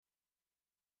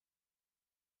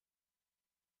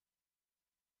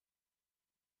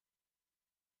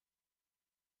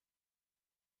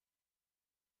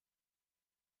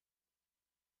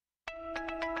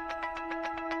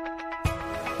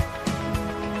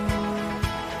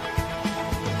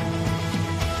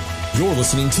You're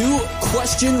listening to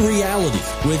Question Reality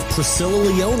with Priscilla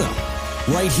Leona,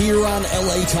 right here on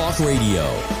LA Talk Radio.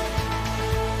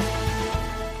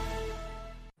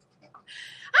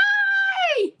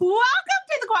 Hi! Welcome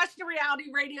to the Question Reality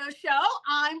Radio Show.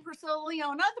 I'm Priscilla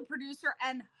Leona, the producer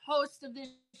and host of this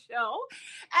show.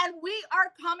 And we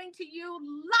are coming to you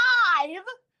live.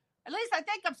 At least I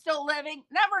think I'm still living.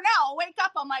 Never know. I'll wake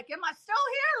up, I'm like, am I still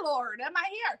here, Lord? Am I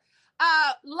here?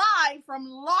 Live from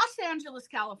Los Angeles,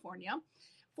 California.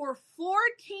 For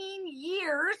 14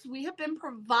 years, we have been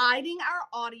providing our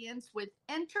audience with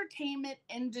entertainment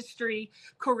industry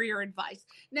career advice.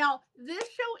 Now, this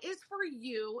show is for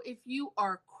you if you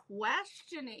are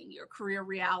questioning your career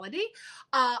reality,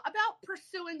 about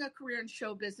pursuing a career in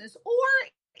show business, or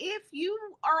if you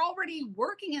are already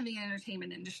working in the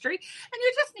entertainment industry and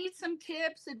you just need some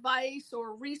tips, advice,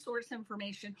 or resource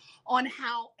information on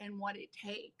how and what it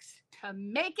takes to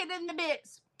make it in the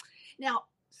biz. Now,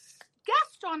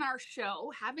 guests on our show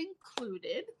have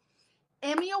included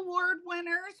Emmy Award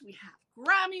winners, we have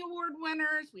Grammy Award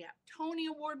winners, we have Tony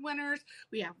Award winners,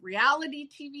 we have reality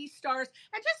TV stars,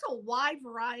 and just a wide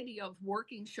variety of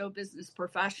working show business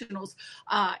professionals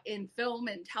in film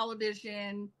and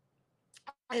television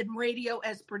and radio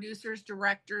as producers,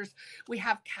 directors. We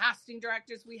have casting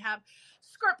directors. We have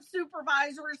script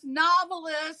supervisors,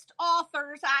 novelists,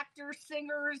 authors, actors,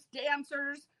 singers,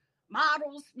 dancers,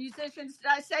 models, musicians. Did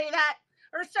I say that?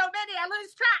 Or so many, I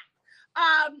lose track.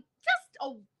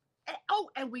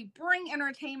 And we bring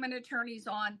entertainment attorneys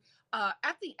on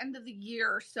at the end of the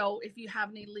year. So if you have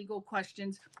any legal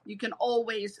questions, you can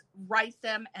always write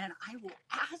them, and I will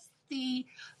ask the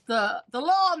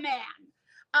lawman.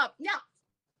 Now,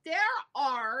 there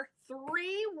are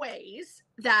 3 ways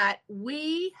that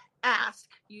we ask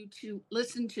you to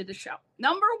listen to the show.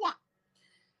 Number 1,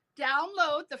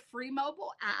 download the free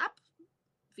mobile app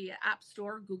via App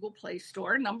Store, Google Play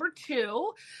Store. Number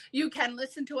 2, you can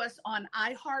listen to us on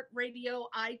iHeartRadio,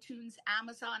 iTunes,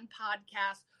 Amazon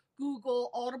Podcast, Google,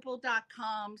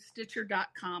 Audible.com,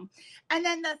 Stitcher.com. And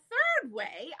then the third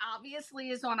way,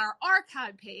 obviously, is on our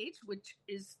archive page, which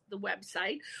is the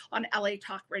website on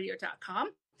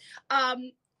latalkradio.com.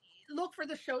 Look for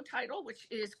the show title, which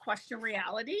is Question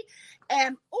Reality,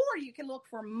 or you can look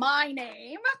for my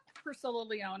name, Priscilla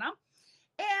Leona,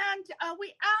 and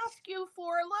we ask you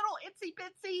for a little itsy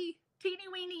bitsy teeny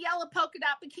weeny yellow polka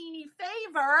dot bikini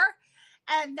favor,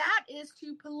 and that is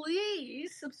to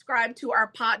please subscribe to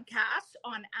our podcast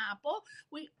on Apple.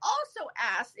 We also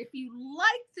ask, if you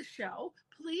like the show,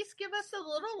 please give us a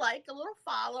little like, a little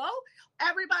follow.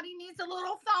 Everybody needs a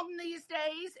little thumb these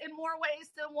days in more ways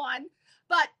than one,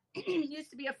 but it used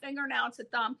to be a finger, now it's a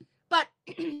thumb. But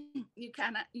you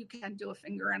can do a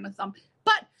finger and a thumb.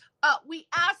 But we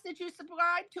ask that you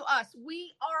subscribe to us.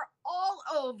 We are all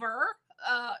over.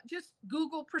 Just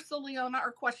Google Priscilla Leona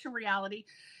or Question Reality.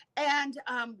 And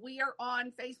we are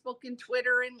on Facebook and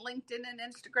Twitter and LinkedIn and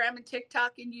Instagram and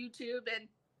TikTok and YouTube and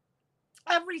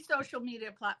every social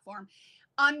media platform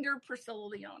under Priscilla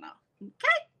Leona.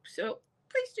 Okay, so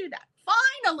please do that.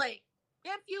 Finally,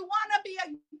 if you want to be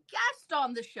a guest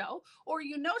on the show, or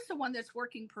you know someone that's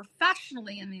working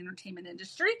professionally in the entertainment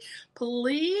industry,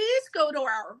 please go to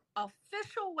our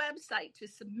official website to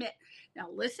submit. Now,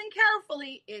 listen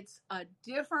carefully. It's a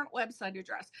different website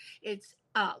address. It's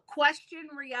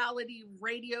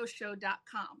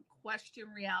questionrealityradioshow.com.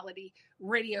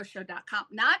 questionrealityradioshow.com,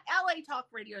 not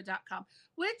latalkradio.com,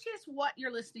 which is what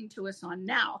you're listening to us on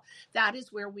now. That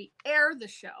is where we air the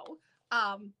show.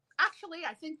 Actually,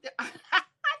 I think we're on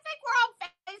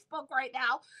Facebook right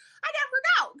now. I never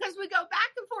know, because we go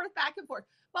back and forth.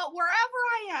 But wherever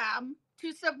I am,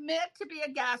 to submit to be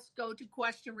a guest, go to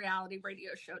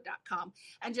questionrealityradioshow.com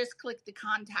and just click the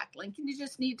contact link. And you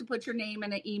just need to put your name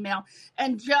and an email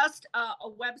and just a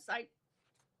website.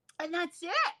 And that's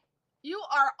it. You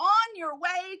are on your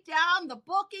way down the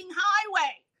booking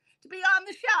highway to be on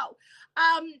the show.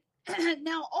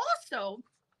 Now, also,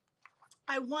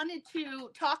 I wanted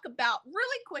to talk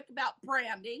really quick about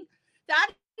branding.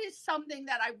 That is something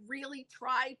that I really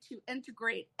try to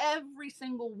integrate every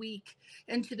single week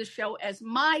into the show as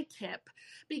my tip,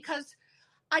 because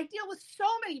I deal with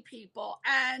so many people,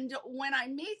 and when I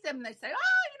meet them, they say, I'd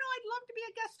love to be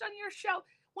a guest on your show.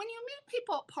 When you meet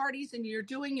people at parties and you're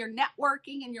doing your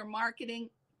networking and your marketing,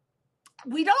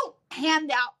 we don't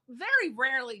very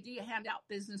rarely do you hand out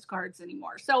business cards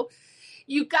anymore. So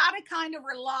you got to kind of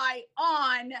rely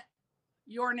on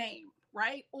your name,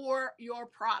 right? Or your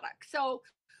product. So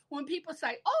when people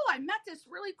say, I met this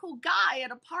really cool guy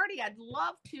at a party, I'd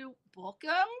love to book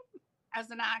him. as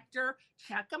an actor,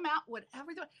 check them out,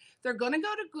 whatever they're going to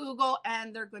go to Google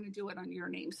and they're going to do it on your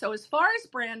name. So as far as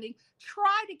branding,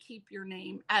 try to keep your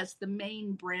name as the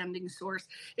main branding source.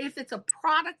 If it's a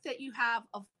product that you have,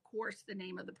 of course, the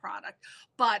name of the product,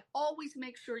 but always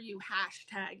make sure you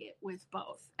hashtag it with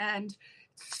both. And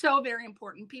so very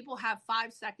important. People have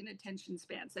 5-second attention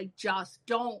spans. They just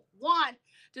don't want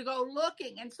to go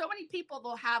looking. And so many people,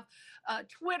 they'll have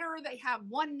Twitter, they have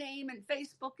one name, and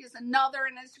Facebook is another,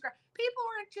 and Instagram. People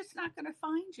are just not going to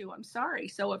find you. I'm sorry.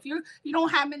 So if you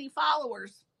don't have many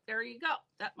followers, there you go.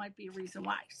 That might be a reason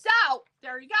why. So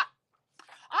there you go.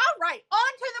 All right,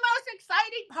 on to the most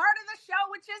exciting part of the show,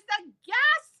 which is the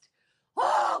guest.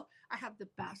 Oh, I have the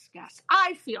best guest.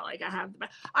 I feel like I have the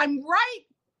best. I'm right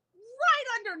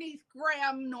underneath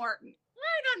Graham Norton,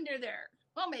 right under there.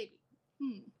 Well, maybe.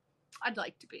 I'd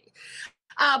like to be.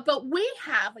 But we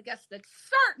have a guest that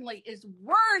certainly is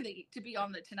worthy to be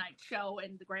on the Tonight Show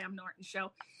and the Graham Norton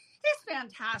Show. He's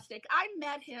fantastic. I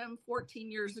met him 14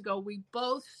 years ago. We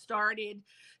both started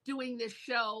doing this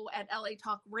show at LA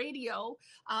Talk Radio.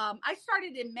 I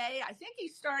started in May. I think he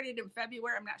started in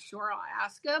February. I'm not sure. I'll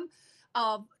ask him.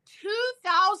 Of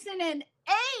 2008.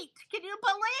 Can you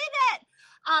believe it?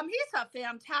 He's a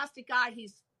fantastic guy.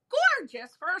 He's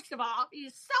gorgeous, first of all.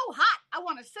 He's so hot. I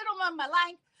want to sit him on my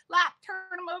lap,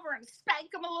 turn him over, and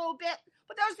spank him a little bit.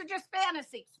 But those are just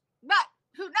fantasies. But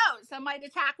who knows? I might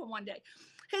attack him one day.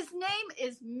 His name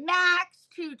is Max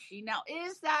Tucci. Now,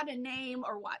 is that a name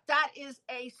or what? That is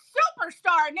a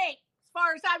superstar name, as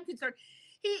far as I'm concerned.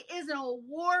 He is an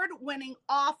award-winning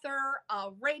author, a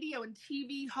radio and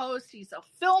TV host. He's a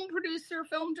film producer,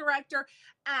 film director,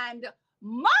 and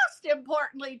most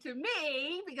importantly to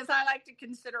me, because I like to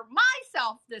consider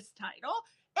myself this title,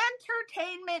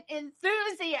 entertainment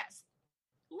enthusiast.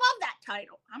 Love that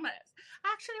title. I'm going to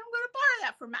borrow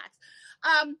that from Max.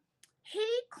 He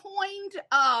coined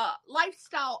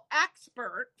lifestyle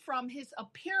expert from his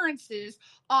appearances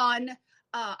on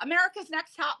America's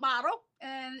Next Top Model.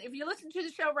 And if you listen to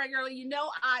the show regularly, you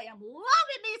know I am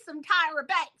loving me some Tyra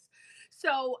Banks.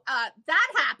 So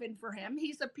that happened for him.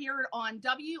 He's appeared on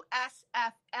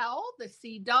WSFL, the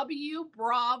CW,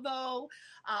 Bravo,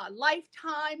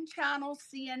 Lifetime Channel,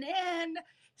 CNN,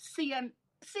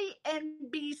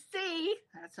 CNBC,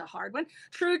 that's a hard one,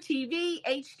 True TV,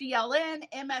 HDLN,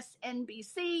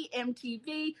 MSNBC,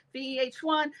 MTV,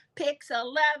 VH1, Pix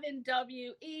 11,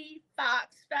 WE,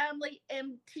 Fox Family,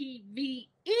 MTVE,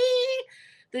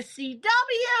 the CW,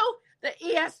 the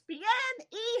ESPN,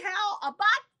 eHell,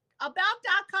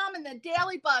 About.com, and the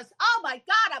Daily Buzz. Oh my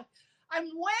God, I'm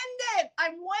winded.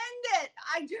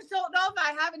 I just don't know if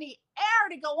I have any air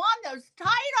to go on those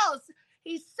titles.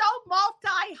 He's so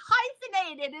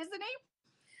multi-hyphenated, isn't he?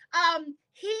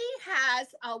 He has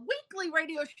a weekly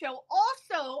radio show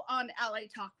also on LA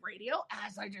Talk Radio,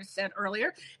 as I just said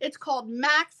earlier. It's called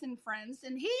Max and Friends,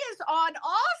 and he is on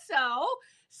also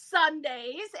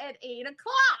Sundays at 8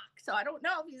 o'clock. So I don't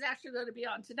know if he's actually going to be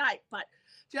on tonight, but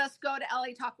just go to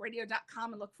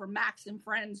latalkradio.com and look for Max and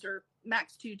Friends or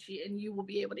Max Tucci, and you will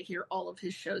be able to hear all of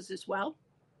his shows as well.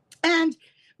 And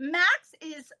Max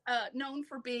is known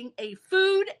for being a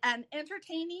food and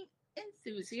entertaining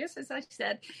enthusiast, as I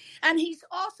said, and he's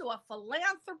also a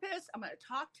philanthropist. I'm going to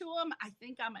talk to him. I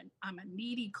think I'm a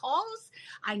needy cause.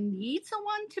 I need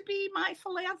someone to be my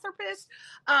philanthropist,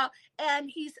 and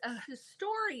he's a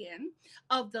historian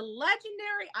of the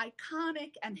legendary,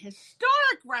 iconic, and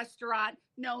historic restaurant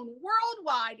known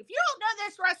worldwide. If you don't know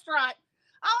this restaurant,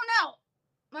 oh no,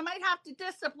 I might have to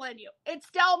discipline you. It's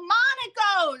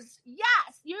Delmonico's.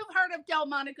 Yes, you've heard of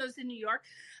Delmonico's in New York.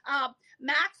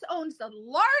 Max owns the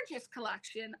largest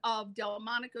collection of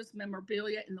Delmonico's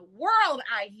memorabilia in the world,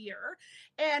 I hear.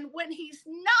 And when he's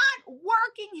not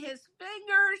working his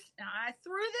fingers, I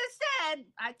threw this in.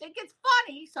 I think it's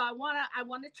funny, so I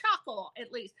want to chuckle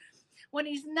at least. When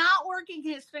he's not working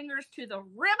his fingers to the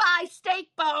ribeye steak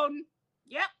bone,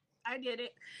 yep, I did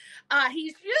it.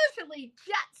 He's usually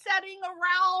jet-setting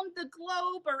around the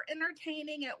globe or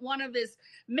entertaining at one of his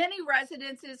many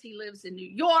residences. He lives in New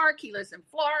York. He lives in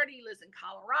Florida. He lives in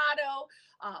Colorado,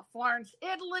 Florence,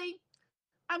 Italy.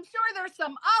 I'm sure there's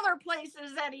some other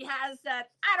places that he has that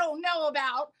I don't know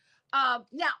about.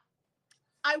 Now,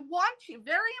 I want you,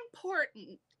 very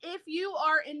important, if you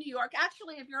are in New York,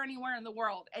 actually, if you're anywhere in the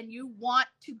world and you want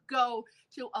to go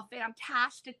to a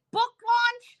fantastic book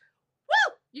launch,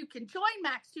 woo, you can join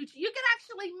Max Tucci. You can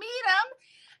actually meet him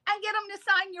and get him to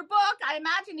sign your book. I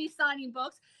imagine he's signing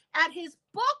books at his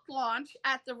book launch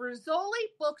at the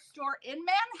Rizzoli Bookstore in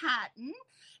Manhattan.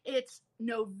 It's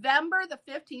November the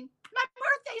 15th. My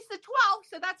birthday's the 12th,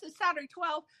 so that's a Saturday,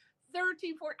 12th.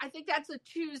 13, 14, I think that's a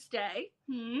Tuesday.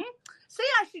 See,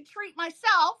 I should treat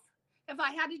myself. If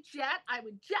I had a jet, I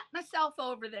would jet myself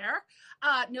over there.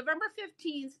 November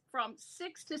 15th from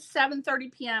 6 to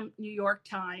 7:30 p.m. New York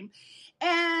time.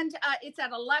 And it's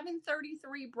at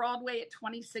 1133 Broadway at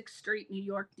 26th Street, New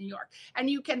York, New York. And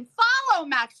you can follow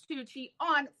Max Tucci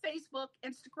on Facebook,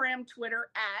 Instagram, Twitter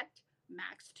at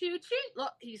Max Tucci.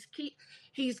 Look,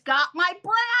 he's got my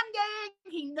branding.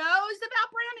 He knows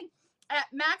about branding. At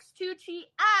Max Tucci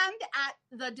and at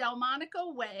the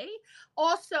Delmonico Way,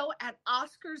 also at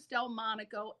Oscars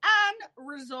Delmonico and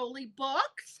Rizzoli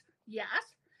Books. Yes.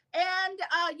 And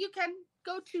you can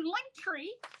go to Linktree,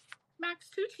 Max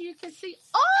Tucci. You can see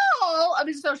all of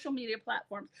his social media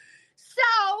platforms.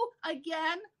 So,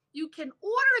 again, you can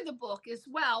order the book as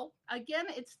well. Again,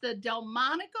 it's the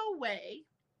Delmonico Way.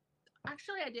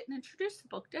 Actually, I didn't introduce the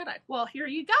book, did I? Well, here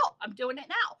you go. I'm doing it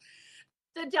now.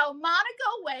 The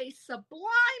Delmonico Way,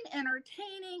 sublime,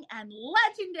 entertaining, and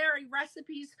legendary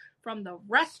recipes from the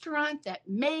restaurant that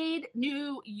made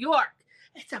New York.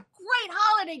 It's a great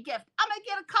holiday gift. I'm going to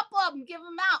get a couple of them, give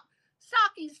them out.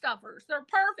 Stocking stuffers. They're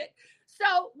perfect.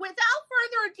 So without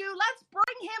further ado, let's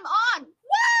bring him on.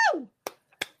 Woo!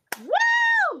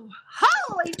 Woo!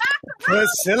 Holy macaroni!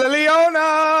 Priscilla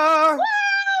Leona!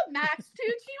 Woo! Max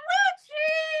Tucci Richie!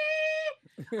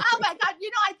 Oh my God. You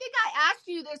know, I think I asked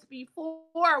you this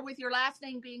before with your last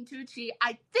name being Tucci.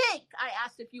 I think I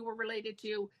asked if you were related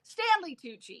to Stanley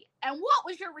Tucci. And what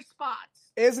was your response?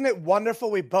 Isn't it wonderful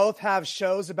we both have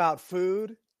shows about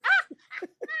food?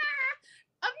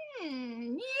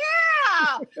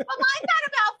 Yeah. Well, mine's not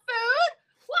about food.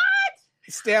 What?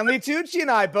 Stanley Tucci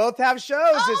and I both have shows.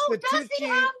 Oh, it's the does he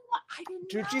have one? I didn't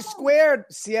Tucci know. Squared,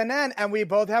 CNN, and we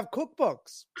both have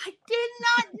cookbooks. I did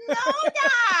not know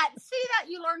that. See that?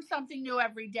 You learn something new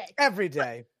every day. Every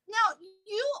day. Now,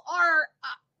 you are,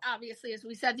 obviously, as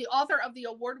we said, the author of the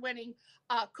award-winning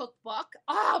cookbook.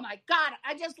 Oh, my God.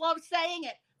 I just love saying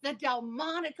it. The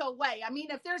Delmonico Way. I mean,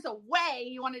 if there's a way,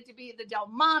 you want it to be the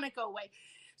Delmonico Way.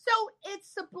 So it's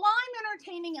sublime,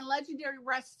 entertaining, and legendary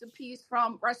recipes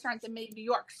from restaurants that made New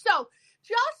York. So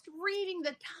just reading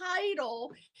the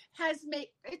title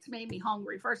it's made me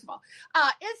hungry, first of all.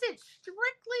 Is it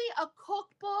strictly a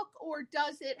cookbook or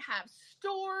does it have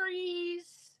stories?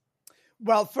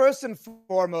 Well, first and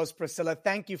foremost, Priscilla,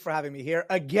 thank you for having me here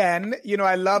again. You know,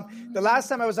 I love the last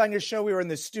time I was on your show, we were in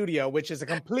the studio, which is a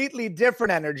completely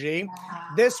different energy.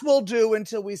 This will do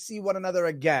until we see one another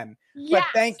again. Yes.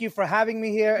 But thank you for having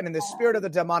me here. And in the spirit of the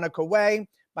Delmonico Way,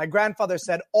 my grandfather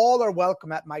said, all are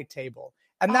welcome at my table.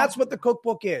 And that's what the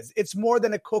cookbook is. It's more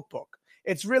than a cookbook.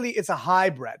 It's a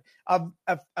hybrid of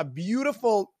a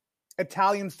beautiful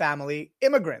Italian family,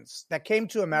 immigrants that came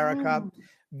to America,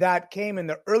 that came in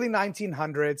the early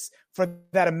 1900s for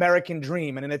that American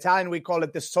dream. And in Italian, we call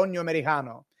it the sogno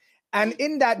americano. And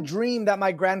in that dream that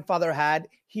my grandfather had,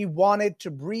 he wanted to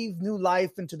breathe new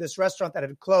life into this restaurant that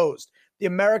had closed, the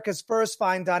America's first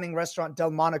fine dining restaurant,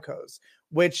 Delmonico's,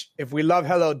 which, if we love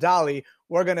Hello Dolly,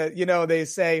 we're going to, they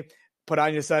say, put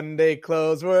on your Sunday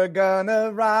clothes, we're going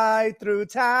to ride through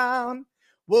town.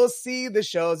 We'll see the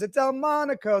shows at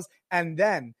Delmonico's. And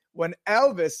then when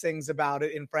Elvis sings about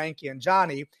it in Frankie and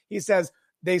Johnny, he says,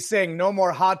 they sing, no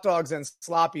more hot dogs and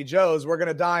sloppy joes. We're going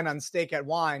to dine on steak and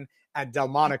wine at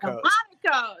Delmonico's.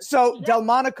 So yeah.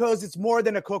 Delmonico's, it's more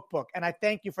than a cookbook. And I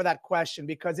thank you for that question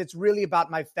because it's really about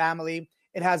my family.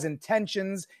 It has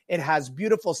intentions. It has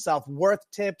beautiful self-worth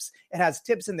tips. It has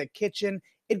tips in the kitchen.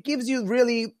 It gives you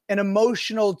really an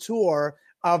emotional tour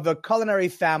of a culinary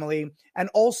family. And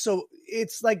also,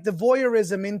 it's like the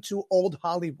voyeurism into old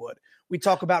Hollywood. We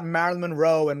talk about Marilyn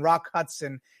Monroe and Rock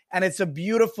Hudson, and it's a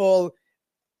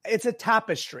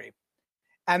tapestry.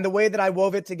 And the way that I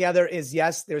wove it together is,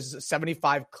 yes, there's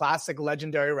 75 classic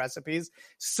legendary recipes.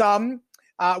 Some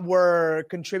were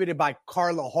contributed by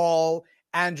Carla Hall,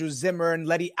 Andrew Zimmern,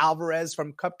 Letty Alvarez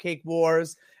from Cupcake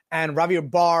Wars, and Ravi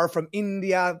Bar from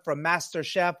India, from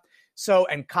MasterChef.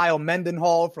 And Kyle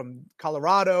Mendenhall from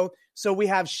Colorado. So we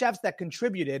have chefs that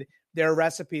contributed their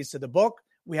recipes to the book.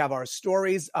 We have our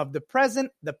stories of the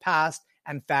present, the past,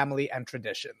 and family and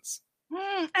traditions.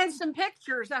 And some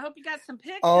pictures. I hope you got some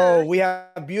pictures. Oh, we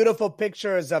have beautiful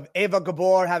pictures of Eva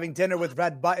Gabor having dinner with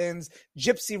red buttons,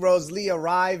 Gypsy Rose Lee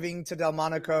arriving to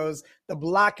Delmonico's, the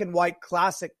black and white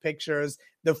classic pictures.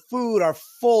 The food are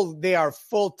full. They are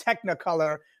full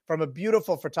Technicolor from a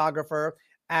beautiful photographer.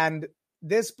 And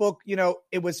this book,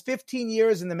 it was 15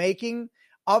 years in the making.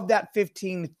 Of that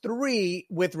 15, 3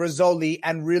 with Rizzoli,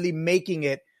 and really making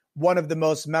it one of the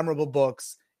most memorable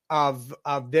books of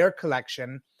their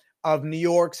collection. of New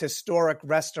York's historic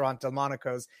restaurant,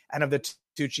 Delmonico's, and of the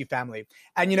Tucci family.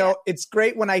 And, you know, it's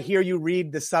great when I hear you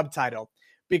read the subtitle,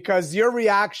 because your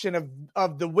reaction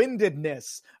of the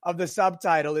windedness of the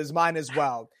subtitle is mine as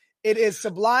well. It is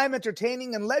sublime,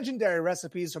 entertaining, and legendary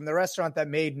recipes from the restaurant that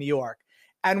made New York.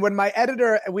 And when my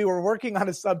editor, we were working on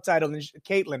a subtitle, and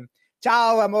Caitlin,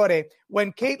 ciao amore,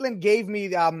 when Caitlin gave me,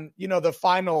 the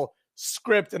final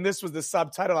script, and this was the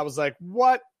subtitle, I was like,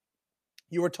 what?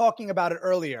 You were talking about it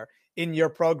earlier in your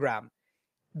program.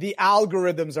 The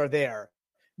algorithms are there.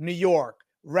 New York,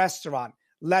 restaurant,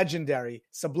 legendary,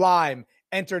 sublime,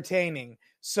 entertaining.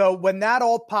 So when that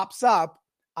all pops up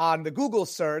on the Google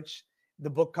search, the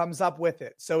book comes up with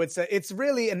it. So it's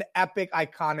really an epic,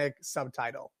 iconic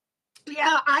subtitle.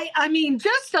 Yeah, I mean,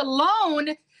 just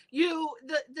alone,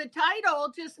 the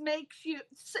title just makes you,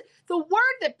 the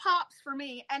word that pops for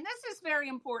me, and this is very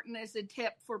important as a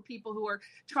tip for people who are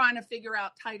trying to figure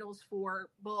out titles for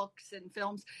books and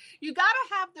films. You got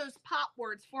to have those pop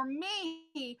words. For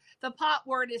me, the pop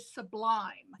word is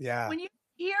sublime. Yeah. When you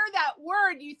hear that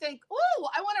word, you think, "Ooh,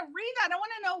 I want to read that. I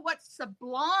want to know what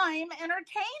sublime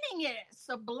entertaining is."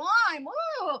 Sublime.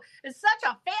 Ooh, it's such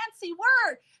a fancy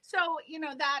word. So, you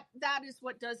know, that is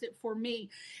what does it for me.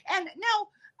 And now,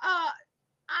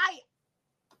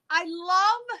 I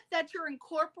love that you're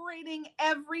incorporating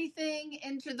everything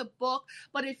into the book,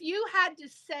 but if you had to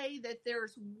say that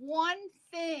there's one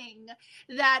thing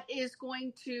that is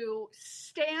going to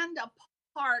stand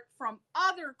apart from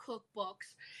other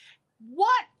cookbooks,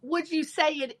 what would you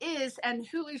say it is, and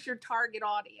who is your target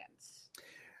audience?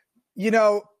 You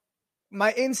know,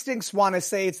 my instincts want to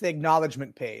say it's the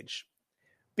acknowledgement page,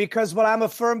 because what I'm a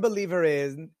firm believer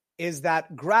in is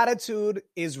that gratitude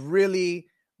is really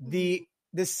the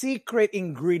secret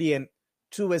ingredient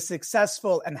to a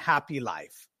successful and happy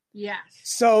life. Yes.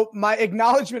 So my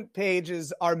acknowledgement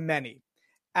pages are many.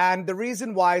 And the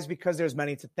reason why is because there's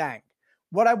many to thank.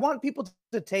 What I want people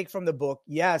to take from the book,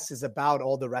 yes, is about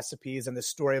all the recipes and the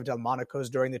story of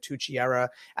Delmonico's during the Tucci era.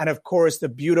 And of course, the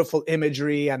beautiful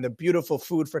imagery and the beautiful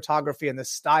food photography and the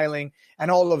styling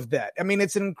and all of that. I mean,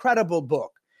 it's an incredible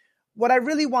book. What I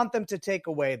really want them to take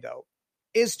away, though,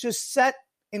 is to set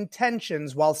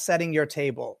intentions while setting your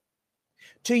table,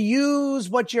 to use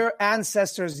what your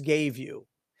ancestors gave you,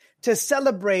 to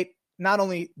celebrate not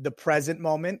only the present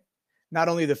moment, not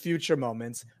only the future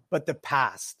moments, but the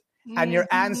past. And your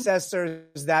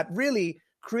ancestors that really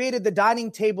created the dining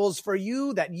tables for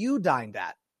you that you dined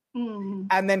at.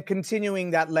 And then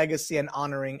continuing that legacy and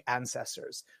honoring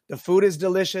ancestors. The food is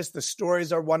delicious. The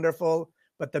stories are wonderful.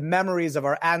 But the memories of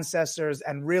our ancestors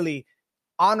and really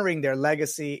honoring their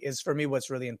legacy is, for me, what's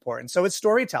really important. So it's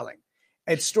storytelling.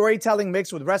 It's storytelling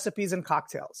mixed with recipes and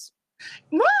cocktails.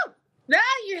 Woo! Now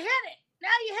you hit it. Now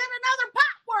you hit another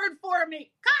pop word for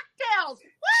me. Cocktails.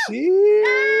 Woo!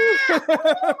 Drink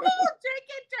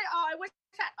it. Oh, I wish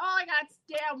I got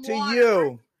damn to water.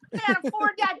 You. I can't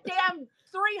afford that damn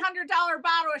 $300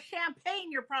 bottle of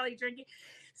champagne you're probably drinking.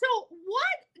 So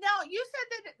what? Now, you said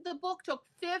that the book took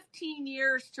 15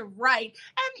 years to write.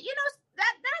 And, you know,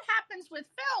 that happens with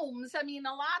films. I mean,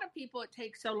 a lot of people, it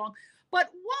takes so long. But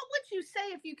what would you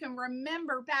say, if you can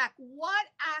remember back, what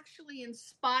actually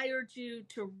inspired you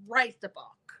to write the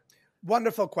book?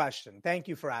 Wonderful question. Thank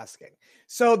you for asking.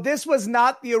 So this was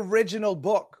not the original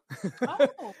book.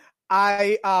 Oh.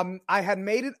 I had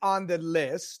made it on the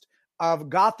list of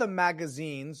Gotham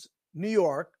Magazine's, New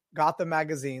York, Gotham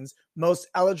Magazine's most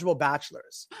eligible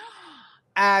bachelors.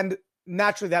 And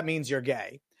naturally, that means you're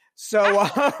gay. So,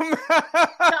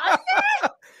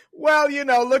 well, you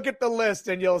know, look at the list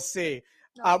and you'll see.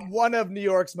 One of New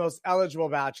York's most eligible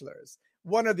bachelors,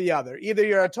 one or the other. Either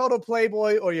you're a total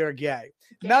playboy or you're gay.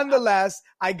 Nonetheless,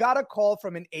 I got a call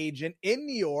from an agent in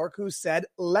New York who said,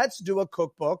 let's do a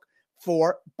cookbook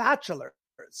for bachelors.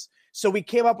 So we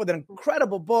came up with an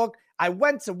incredible book. I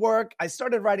went to work. I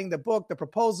started writing the book, the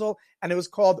proposal, and it was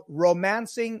called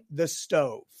Romancing the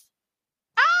Stove.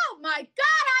 Oh, my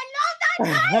God. I love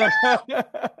that title.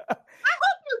 I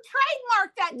hope you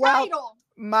trademark that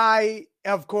title.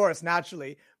 Of course,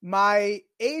 naturally. My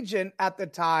agent at the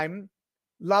time,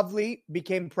 Lovely,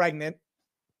 became pregnant.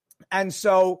 And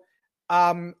so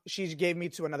she gave me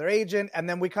to another agent. And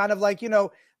then we kind of like, you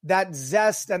know, that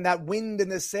zest and that wind in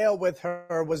the sail with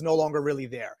her was no longer really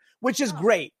there, which is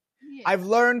great. Yeah. I've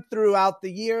learned throughout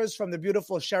the years from the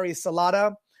beautiful Sherry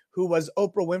Salata, who was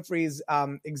Oprah Winfrey's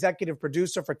executive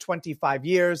producer for 25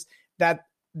 years, that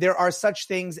there are such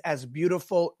things as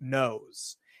beautiful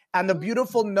no's. And the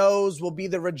beautiful no's will be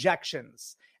the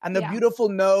rejections. And the beautiful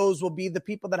no's will be the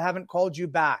people that haven't called you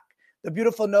back. The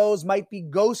beautiful no's might be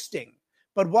ghosting.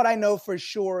 But what I know for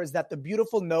sure is that the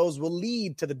beautiful no's will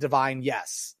lead to the divine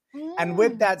yes. And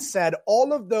with that said,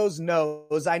 all of those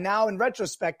no's, I now in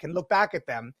retrospect can look back at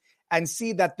them and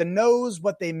see that the no's,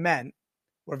 what they meant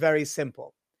were very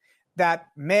simple. That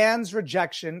man's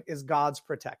rejection is God's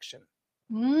protection.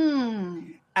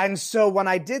 And so when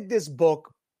I did this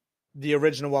book, the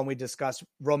original one we discussed,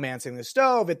 Romancing the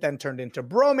Stove, it then turned into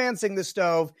Bromancing the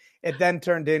Stove. It then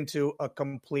turned into a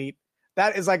complete,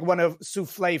 that is like one of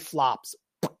souffle flops,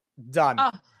 done,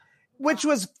 which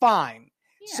was fine.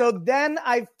 Yeah. So then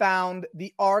I found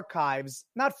the archives,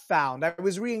 not found, I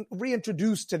was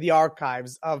reintroduced to the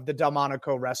archives of the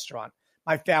Delmonico restaurant,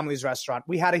 my family's restaurant.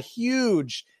 We had a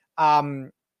huge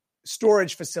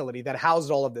storage facility that housed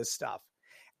all of this stuff.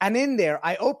 And in there,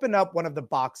 I open up one of the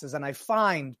boxes and I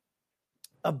find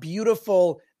a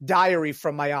beautiful diary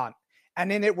from my aunt.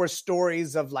 And in it were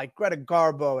stories of like Greta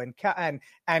Garbo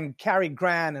and Cary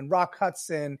Grant and Rock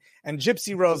Hudson and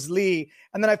Gypsy Rose Lee.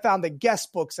 And then I found the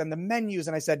guest books and the menus.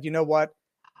 And I said, you know what?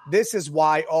 This is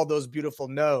why all those beautiful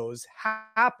no's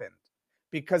happened.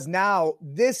 Because now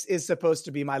this is supposed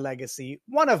to be my legacy,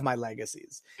 one of my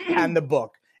legacies, and the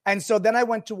book. And so then I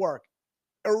went to work.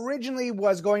 Originally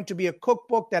was going to be a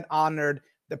cookbook that honored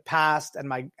the past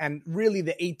and really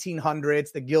the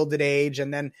 1800s, the Gilded Age,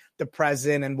 and then the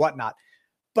present and whatnot.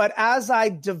 But as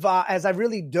I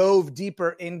really dove deeper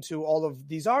into all of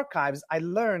these archives, I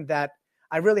learned that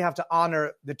I really have to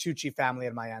honor the Tucci family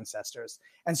and my ancestors.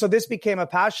 And so this became a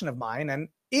passion of mine. And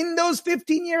in those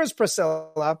 15 years,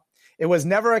 Priscilla, it was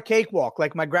never a cakewalk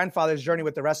like my grandfather's journey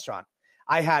with the restaurant.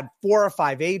 I had 4 or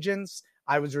 5 agents.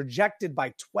 I was rejected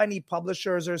by 20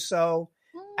 publishers or so.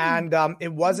 And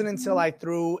it wasn't until I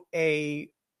threw a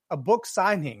book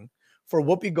signing for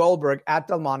Whoopi Goldberg at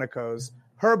Delmonico's.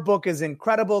 Her book is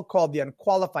incredible, called The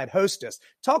Unqualified Hostess.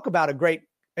 Talk about a great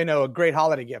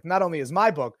holiday gift. Not only is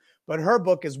my book, but her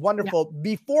book is wonderful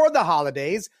before the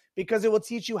holidays because it will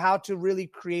teach you how to really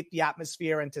create the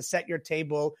atmosphere and to set your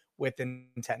table with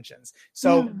intentions.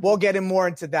 So we'll get more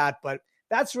into that, but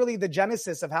that's really the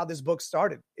genesis of how this book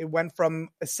started. It went from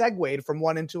segued from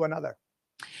one into another.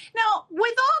 Now,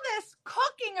 with all this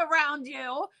cooking around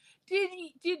you,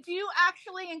 did you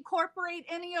actually incorporate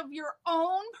any of your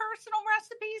own personal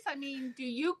recipes? I mean, do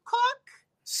you cook?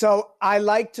 So I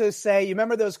like to say, you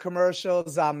remember those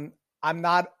commercials? I'm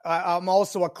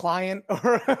also a client,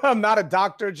 or I'm not a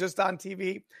doctor just on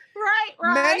TV.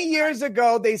 Right. Many years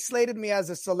ago, they slated me as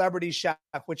a celebrity chef,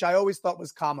 which I always thought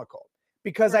was comical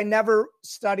because I never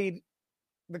studied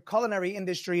the culinary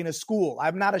industry in a school.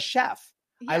 I'm not a chef.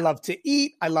 Yeah. I love to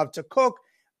eat. I love to cook.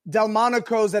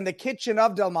 Delmonico's and the kitchen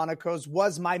of Delmonico's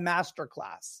was my master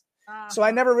class. So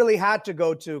I never really had to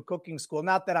go to cooking school.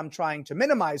 Not that I'm trying to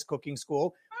minimize cooking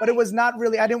school, but it was not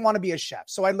really, I didn't want to be a chef.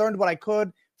 So I learned what I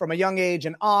could from a young age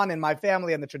and on in my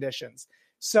family and the traditions.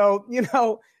 So,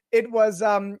 it was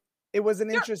an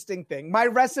interesting thing. My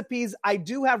recipes, I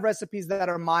do have recipes that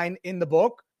are mine in the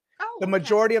book. The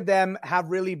majority of them have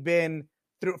really been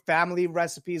through family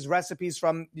recipes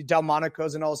from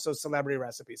Delmonico's, and also celebrity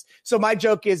recipes. So my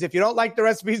joke is, if you don't like the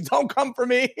recipes, don't come for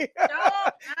me,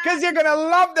 because you're going to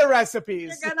love the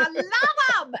recipes. You're going to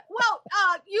love them. Well,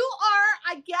 you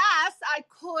are, I guess I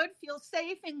could feel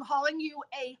safe in calling you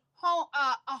a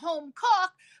home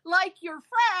cook like your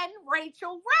friend,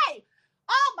 Rachel Ray.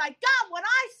 Oh my God, when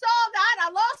I saw that,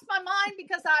 I lost my mind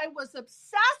because I was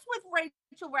obsessed with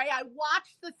Rachel Ray. I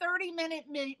watched the 30-minute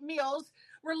meals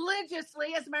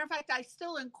religiously. As a matter of fact, I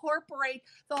still incorporate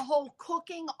the whole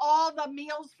cooking all the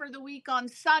meals for the week on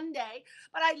Sunday.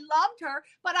 But I loved her.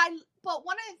 But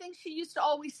one of the things she used to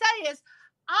always say is,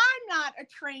 I'm not a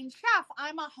trained chef.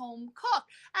 I'm a home cook.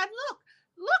 And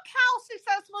look how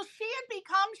successful she had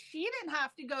become. She didn't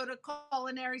have to go to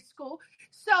culinary school.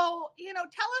 So, tell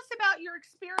us about your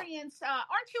experience.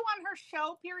 Aren't you on her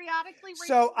show periodically?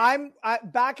 So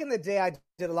back in the day, I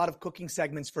did a lot of cooking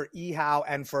segments for eHow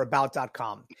and for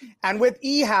About.com. And with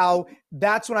eHow,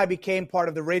 that's when I became part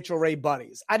of the Rachel Ray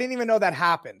Buddies. I didn't even know that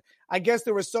happened. I guess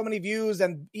there were so many views,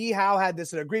 and eHow had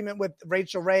this agreement with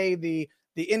Rachel Ray, the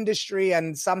industry,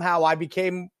 and somehow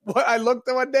I looked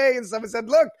one day and someone said,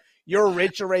 look, you're a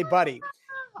Rachel Ray buddy.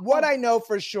 What I know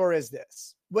for sure is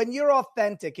this. When you're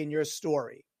authentic in your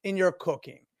story, in your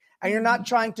cooking, and you're not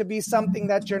trying to be something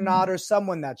that you're not or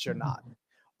someone that you're not,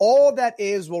 all that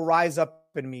is will rise up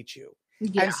and meet you.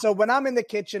 Yeah. And so when I'm in the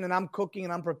kitchen and I'm cooking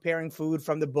and I'm preparing food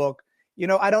from the book,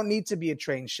 I don't need to be a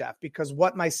trained chef, because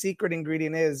what my secret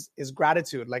ingredient is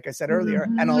gratitude, like I said earlier.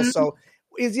 And also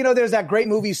is, there's that great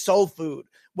movie, Soul Food.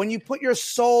 When you put your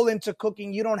soul into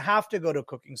cooking, you don't have to go to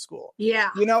cooking school. Yeah.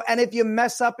 And if you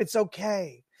mess up, it's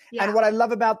okay. Yeah. And what I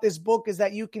love about this book is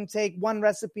that you can take one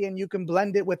recipe and you can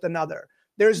blend it with another.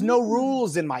 There's no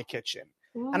rules in my kitchen.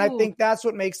 Ooh. And I think that's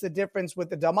what makes the difference with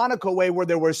the Delmonico way, where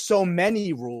there were so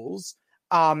many rules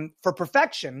for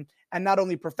perfection, and not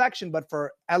only perfection, but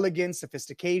for elegance,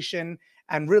 sophistication,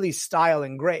 and really style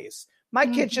and grace. My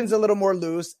kitchen's a little more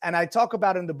loose. And I talk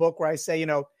about it in the book where I say,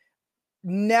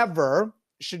 never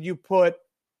should you put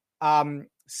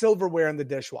silverware in the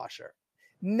dishwasher.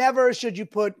 Never should you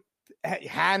put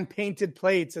hand-painted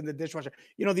plates in the dishwasher.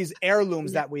 These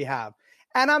heirlooms that we have.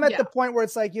 And I'm at the point where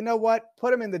it's like, you know what?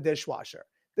 Put them in the dishwasher.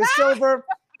 The silver,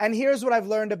 and here's what I've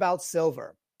learned about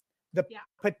silver. The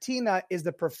patina is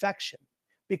the perfection,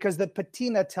 because the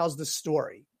patina tells the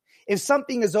story. If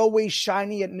something is always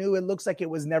shiny and new, it looks like it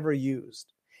was never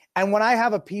used. And when I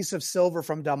have a piece of silver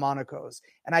from Delmonico's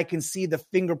and I can see the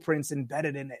fingerprints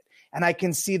embedded in it, and I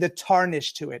can see the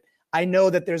tarnish to it, I know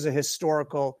that there's a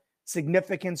historical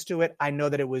significance to it. I know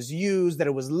that it was used, that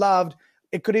it was loved.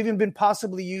 It could have even been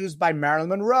possibly used by Marilyn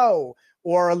Monroe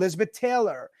or Elizabeth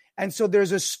Taylor. And so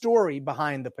there's a story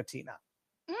behind the patina.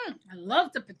 I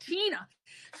love the patina.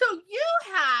 So you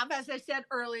have, as I said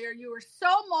earlier, you are so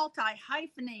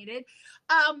multi-hyphenated.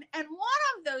 And one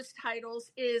of those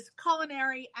titles is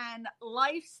culinary and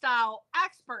lifestyle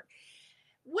expert.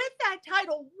 With that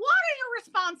title, what are your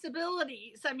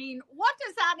responsibilities? I mean, what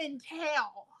does that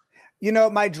entail?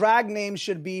 My drag name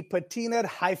should be Patinaed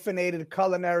Hyphenated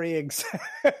Culinary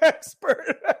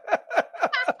Expert.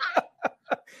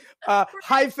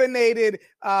 Hyphenated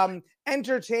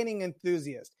entertaining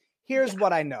enthusiast. Here's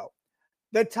what I know.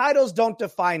 The titles don't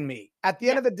define me. At the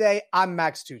end of the day, I'm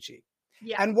Max Tucci.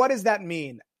 Yeah. And what does that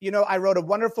mean? I wrote a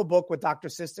wonderful book with Dr.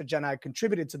 Sister Jenna. I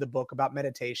contributed to the book about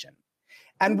meditation.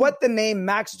 And what the name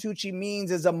Max Tucci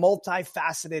means is a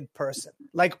multifaceted person,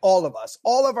 like all of us.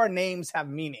 All of our names have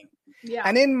meaning. Yeah.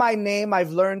 And in my name,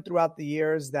 I've learned throughout the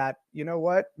years that,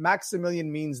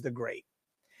 Maximilian means the great.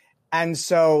 And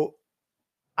so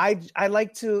I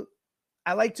like to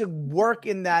work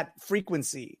in that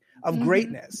frequency of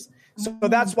greatness. So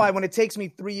that's why when it takes me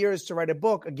 3 years to write a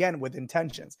book, again, with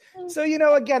intentions. So,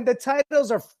 again, the titles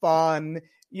are fun.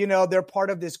 They're part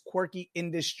of this quirky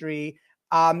industry.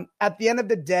 At the end of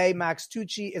the day, Max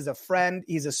Tucci is a friend.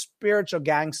 He's a spiritual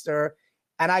gangster,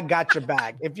 and I got your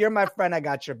back. If you're my friend, I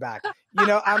got your back.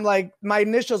 I'm like, my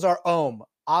initials are OM,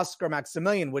 Oscar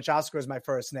Maximilian, which Oscar is my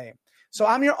first name. So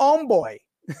I'm your OM boy.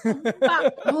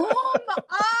 I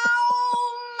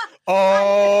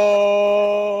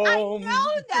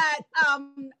know that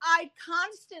I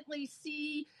constantly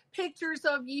see pictures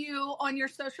of you on your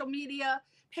social media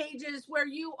pages where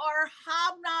you are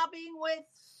hobnobbing with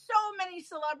so many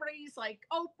celebrities, like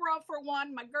Oprah for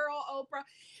one, my girl Oprah,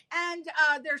 and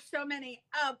there's so many.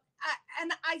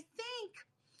 And I think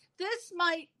this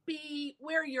might be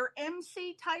where your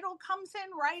MC title comes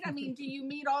in, right? I mean, do you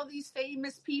meet all these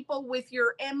famous people with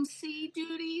your MC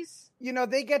duties?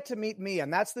 They get to meet me,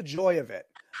 and that's the joy of it.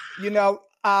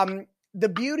 The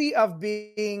beauty of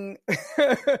being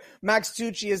Max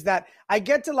Tucci is that I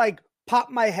get to pop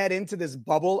my head into this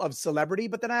bubble of celebrity,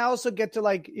 but then I also get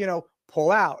to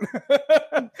pull out.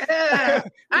 That's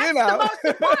the most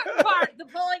important part, the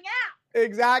pulling out.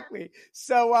 Exactly.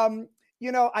 So, I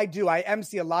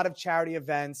MC a lot of charity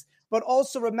events, but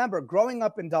also remember, growing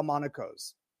up in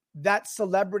Delmonico's, that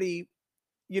celebrity,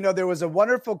 there was a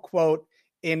wonderful quote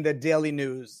in the Daily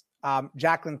News,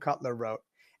 Jacqueline Cutler wrote,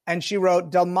 and she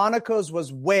wrote, Delmonico's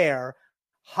was where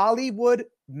Hollywood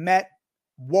met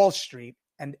Wall Street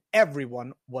and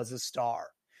everyone was a star.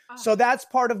 So that's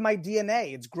part of my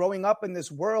DNA. It's growing up in this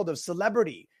world of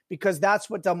celebrity, because that's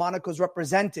what Delmonico's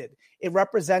represented. It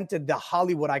represented the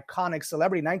Hollywood iconic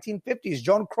celebrity. 1950s,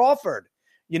 Joan Crawford.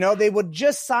 They would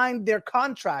just sign their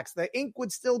contracts. The ink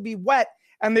would still be wet,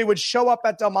 and they would show up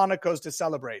at Delmonico's to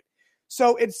celebrate.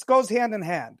 So it goes hand in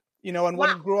hand. And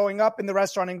when growing up in the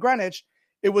restaurant in Greenwich,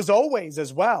 it was always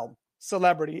as well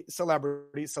celebrity.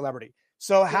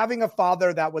 So having a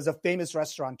father that was a famous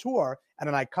restaurateur and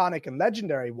an iconic and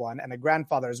legendary one, and a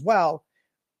grandfather as well,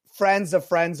 friends of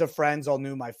friends of friends all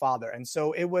knew my father. And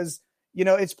so it was,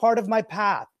 it's part of my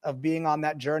path of being on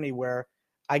that journey where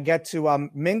I get to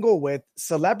mingle with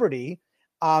celebrity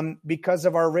because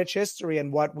of our rich history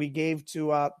and what we gave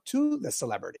to the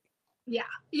celebrity. Yeah.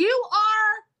 You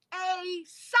are a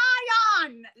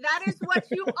scion. That is what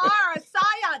you are, a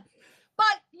scion.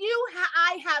 But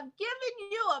I have given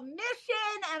you a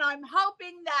mission, and I'm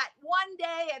hoping that one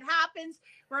day it happens.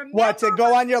 Remember, what, to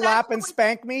go on your lap and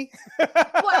spank me?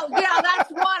 Well, yeah, that's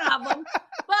one of them.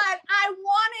 But I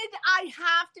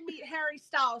have to meet Harry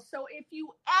Styles. house. So if you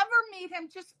ever meet him,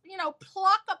 just,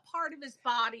 pluck a part of his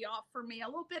body off for me, a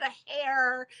little bit of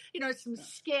hair, some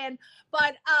skin.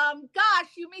 But gosh,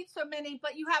 you meet so many,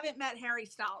 but you haven't met Harry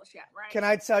Styles yet, right? Can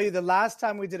I tell you, the last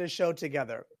time we did a show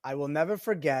together, I will never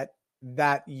forget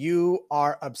that you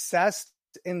are obsessed,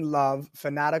 in love,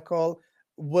 fanatical,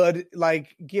 would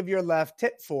like give your left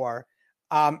tit for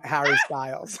Harry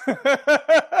Styles. Yes!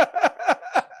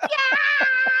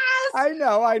 I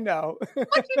know.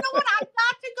 But you know what? I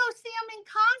got to go see him in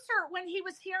concert when he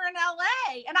was here in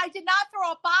LA, and I did not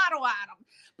throw a bottle at him.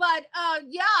 But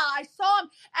yeah, I saw him.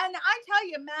 And I tell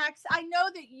you, Max, I know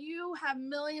that you have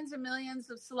millions and millions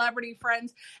of celebrity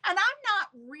friends, and I'm not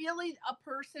really a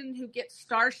person who gets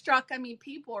starstruck. I mean,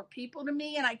 people are people to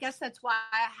me, and I guess that's why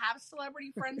I have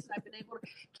celebrity friends, and I've been able to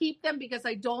keep them because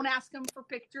I don't ask them for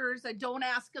pictures. I don't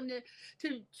ask them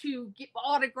to get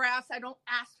autographs. I don't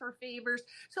ask for favors.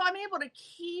 So I'm able to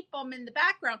keep them in the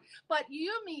background. But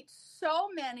you meet so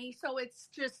many, so it's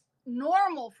just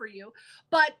normal for you.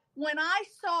 But when I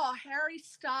saw Harry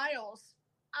Styles,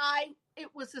 it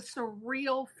was a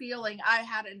surreal feeling. I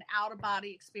had an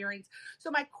out-of-body experience.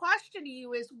 So my question to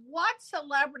you is, what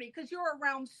celebrity, because you're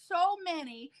around so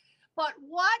many, but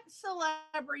what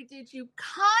celebrity did you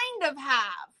kind of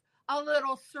have a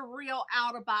little surreal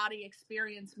out-of-body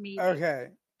experience meeting? Okay.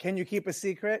 Can you keep a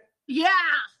secret? Yeah.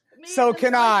 So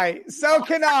can I.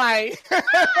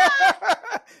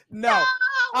 No,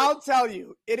 I'll tell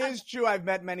you, it is true. I've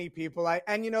met many people.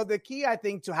 And the key, I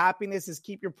think, to happiness is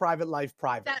keep your private life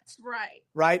private. That's right.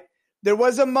 Right? There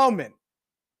was a moment.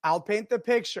 I'll paint the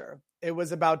picture. It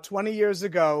was about 20 years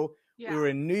ago. Yeah. We were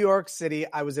in New York City.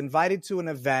 I was invited to an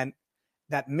event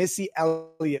that Missy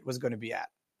Elliott was going to be at.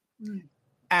 Mm.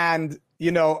 And,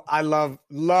 I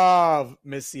love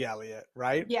Missy Elliott,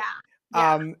 right? Yeah.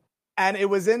 And it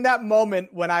was in that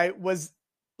moment when I was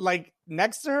like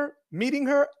next to her, meeting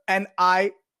her, and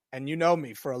you know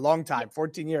me for a long time,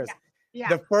 14 years. Yeah.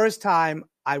 The first time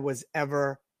I was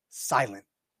ever silent.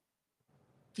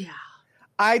 Yeah.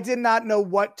 I did not know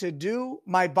what to do.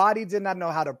 My body did not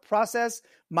know how to process.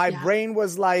 My brain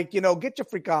was like, get your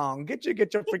freak on, get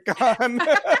your freak on.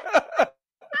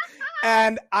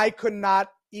 And I could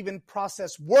not even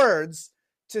process words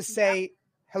to say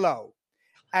hello.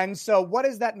 And so what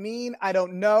does that mean? I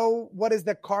don't know. What is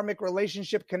the karmic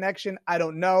relationship connection? I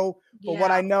don't know. But what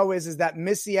I know is that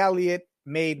Missy Elliott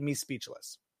made me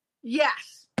speechless.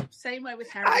 Yes. Same way with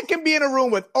Harry. I can be in a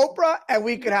room with Oprah and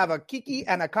we could have a kiki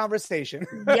and a conversation.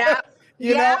 Yeah.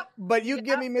 you know, but you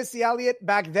give me Missy Elliott.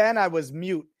 Back then I was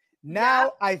mute.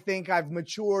 Now I think I've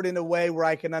matured in a way where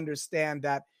I can understand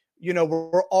that,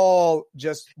 we're all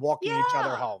just walking each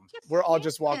other home. We're all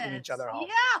just walking each other home.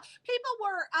 Yeah. People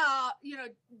were,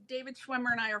 David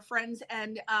Schwimmer and I are friends.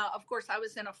 And of course, I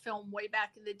was in a film way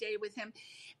back in the day with him.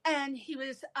 And he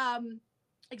was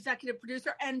executive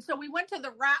producer. And so we went to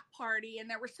the wrap party and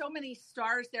there were so many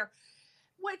stars there,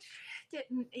 which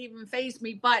didn't even faze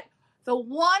me. But the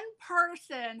one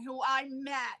person who I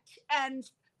met and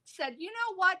said, you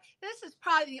know what, this is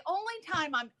probably the only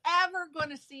time I'm ever going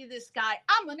to see this guy,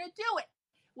 I'm going to do it,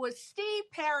 was Steve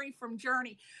Perry from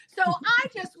Journey. So I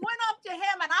just went up to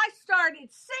him and I started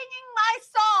singing my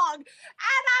song.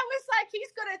 And I was like,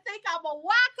 he's going to think I'm a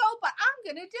wacko, but I'm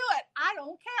going to do it. I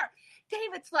don't care.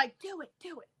 David's like, do it.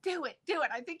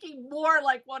 I think he more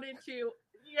like wanted to,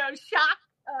 shock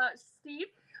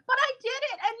Steve. But I did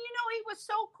it. And, he was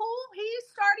so cool. He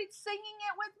started singing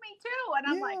it with me, too. And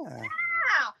I'm like,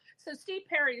 wow. So Steve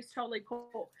Perry is totally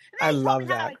cool. I love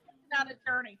that. Not a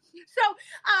Journey. So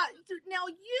now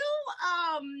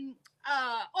you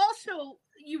also,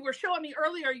 you were showing me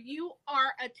earlier, you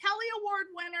are a Telly Award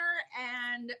winner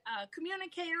and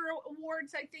Communicator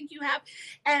Awards, I think you have,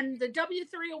 and the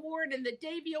W3 Award and the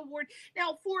Davey Award.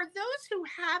 Now, for those who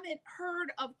haven't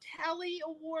heard of Telly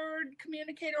Award,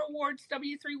 Communicator Awards,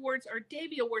 W3 Awards, or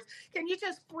Davey Awards, can you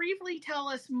just briefly tell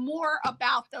us more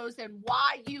about those and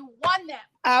why you won them?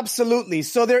 Absolutely.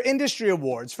 So they're industry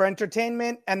awards for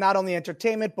entertainment, and not only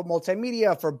entertainment, but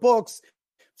multimedia, for books,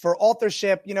 for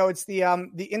authorship. It's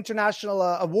the international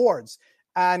awards,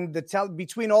 and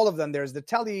between all of them, there's the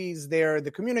Tellys, there are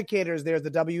the Communicators, there's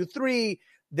the W3,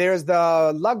 there's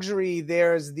the Luxury,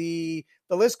 there's the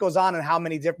list goes on, and how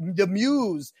many different, the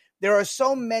Muse. There are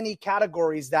so many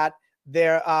categories that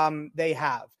they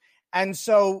have, and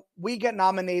so we get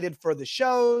nominated for the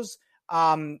shows,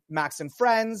 Max and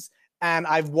Friends. And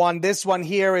I've won. This one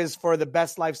here is for the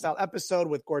best lifestyle episode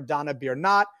with Gordana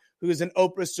Biernat, who's an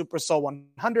Oprah Super Soul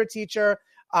 100 teacher.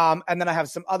 And then I have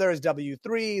some others,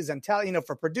 W3s, and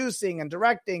for producing and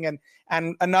directing,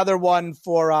 and another one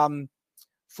for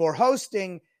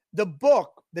hosting. The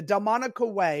book, The Delmonico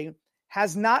Way,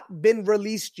 has not been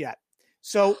released yet.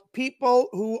 So people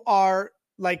who are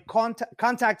like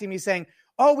contacting me saying,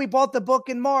 oh, we bought the book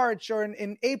in March or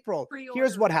in April.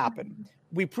 Here's what happened.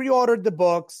 We pre-ordered the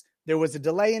books. There was a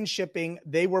delay in shipping.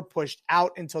 They were pushed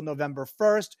out until November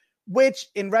 1st, which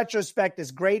in retrospect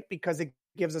is great because it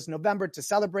gives us November to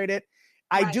celebrate it.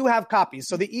 I do have copies.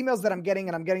 So the emails that I'm getting,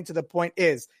 and I'm getting to the point,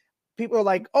 is people are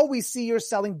like, oh, we see you're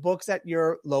selling books at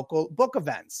your local book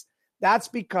events. That's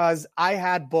because I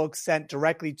had books sent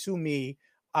directly to me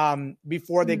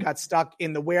before they got stuck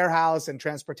in the warehouse and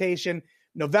transportation.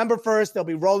 November 1st, they'll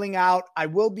be rolling out. I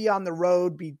will be on the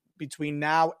road between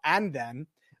now and then.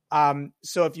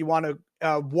 So if you want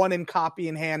to one in copy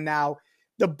in hand now,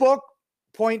 the book,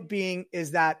 point being,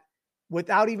 is that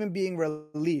without even being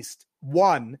released,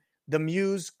 won the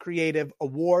Muse Creative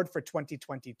Award for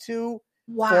 2022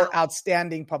 for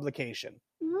outstanding publication.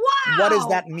 Wow. What does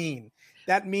that mean?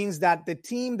 That means that the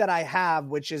team that I have,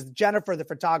 which is Jennifer, the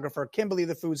photographer, Kimberly,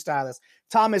 the food stylist,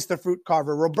 Thomas, the fruit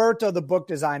carver, Roberto, the book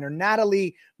designer,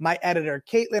 Natalie, my editor,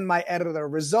 Caitlin, my editor,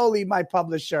 Rizzoli, my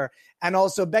publisher, and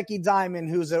also Becky Diamond,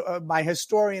 who's my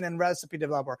historian and recipe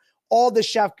developer, all the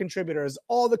chef contributors,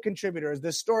 all the contributors,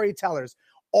 the storytellers,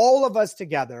 all of us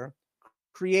together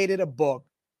created a book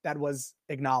that was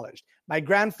acknowledged. My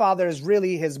grandfather's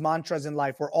really his mantras in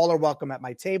life were all are welcome at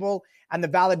my table and the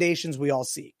validations we all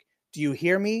seek. Do you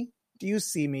hear me? Do you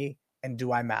see me? And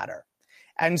do I matter?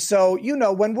 And so, you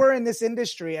know, when we're in this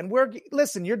industry and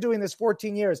listen, you're doing this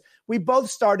 14 years. We both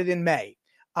started in May,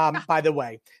 by the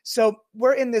way. So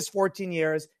we're in this 14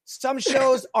 years. Some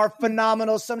shows are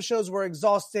phenomenal. Some shows were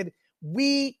exhausted.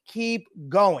 We keep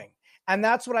going. And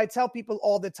that's what I tell people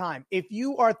all the time. If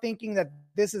you are thinking that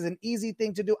this is an easy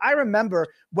thing to do, I remember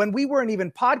when we weren't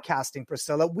even podcasting,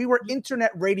 Priscilla, we were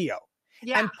internet radio.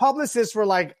 Yeah. And publicists were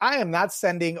like, I am not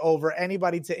sending over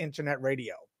anybody to internet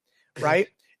radio, right?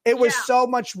 It was so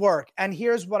much work. And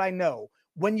here's what I know.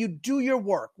 When you do your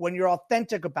work, when you're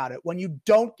authentic about it, when you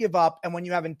don't give up, and when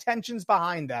you have intentions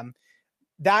behind them,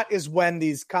 that is when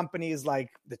these companies like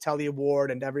the Telly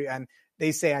Award and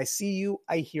they say, I see you,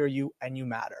 I hear you, and you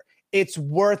matter. It's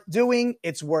worth doing.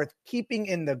 It's worth keeping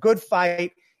in the good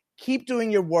fight. Keep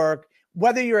doing your work.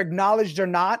 Whether you're acknowledged or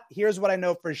not, here's what I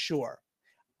know for sure.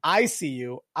 I see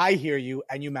you, I hear you,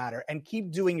 and you matter. And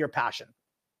keep doing your passion.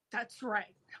 That's right.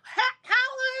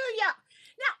 Hallelujah.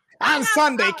 Now, on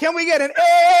Sunday, can we get an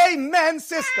amen,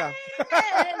 sister?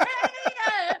 Amen.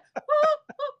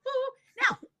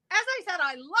 Now, as I said,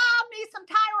 I love me some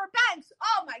Tyra Banks.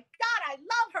 Oh, my God, I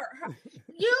love her.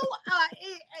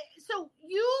 So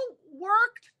you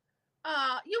worked,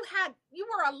 you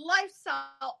were a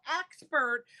lifestyle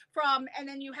expert and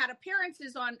then you had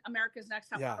appearances on America's Next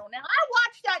Top Model. Now, I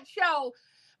watched that show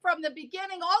from the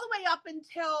beginning all the way up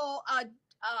until,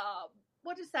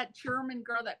 what is that German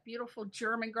girl, that beautiful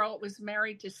German girl that was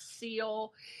married to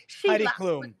Seal? Heidi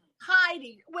Klum.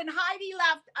 When Heidi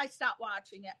left, I stopped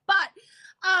watching it. But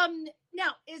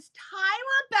now, is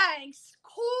Tyra Banks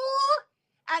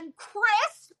cool and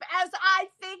crisp as I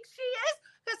think she is?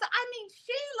 Because, I mean,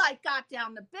 she got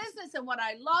down to business. And what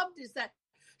I loved is that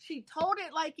she told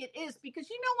it like it is. Because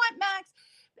you know what, Max?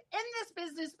 In this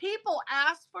business, people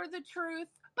ask for the truth,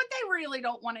 but they really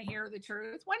don't want to hear the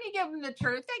truth. When you give them the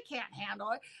truth, they can't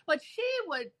handle it. But she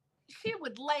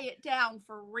would lay it down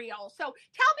for real. So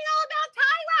tell me all about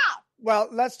Tyra. Well,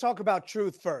 let's talk about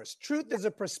truth first. Truth is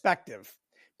a perspective,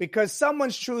 because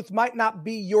someone's truth might not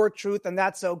be your truth, and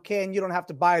that's okay, and you don't have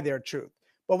to buy their truth.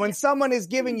 But when someone is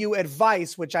giving you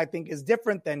advice, which I think is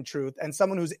different than truth, and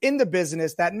someone who's in the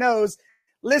business that knows,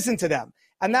 listen to them.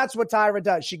 And that's what Tyra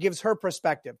does. She gives her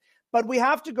perspective. But we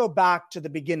have to go back to the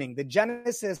beginning, the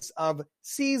genesis of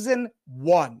season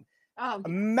 1.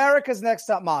 America's Next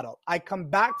Top Model. I come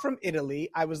back from Italy.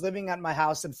 I was living at my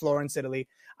house in Florence, Italy.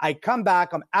 I come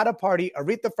back. I'm at a party.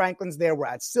 Aretha Franklin's there. We're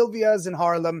at Sylvia's in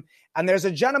Harlem. And there's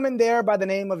a gentleman there by the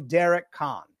name of Derek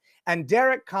Kahn. And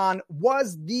Derek Kahn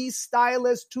was the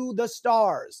stylist to the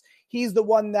stars. He's the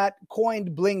one that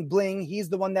coined bling bling. He's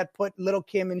the one that put Little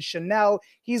Kim in Chanel.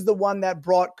 He's the one that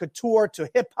brought couture to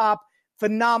hip hop.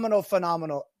 Phenomenal friend,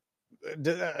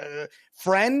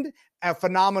 a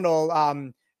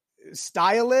phenomenal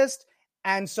stylist.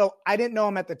 And so I didn't know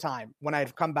him at the time when I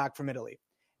had come back from Italy.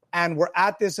 And we're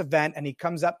at this event and he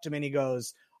comes up to me and he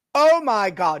goes, oh my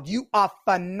God, you are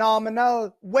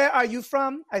phenomenal. Where are you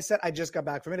from? I said, I just got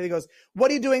back from Italy. He goes,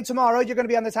 what are you doing tomorrow? You're going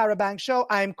to be on the Tyra Banks show.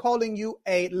 I'm calling you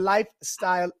a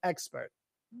lifestyle expert.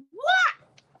 What?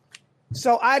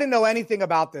 So I didn't know anything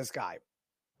about this guy.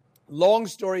 Long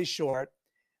story short,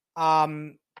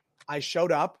 I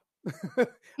showed up.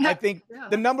 I think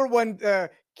the number one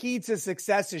key to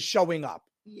success is showing up.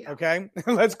 Yeah. Okay.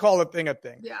 Let's call a thing a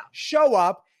thing. Yeah. Show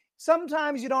up.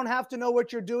 Sometimes you don't have to know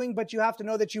what you're doing, but you have to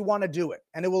know that you want to do it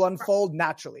and it will unfold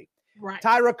naturally. Right.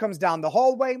 Tyra comes down the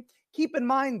hallway. Keep in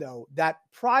mind, though, that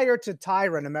prior to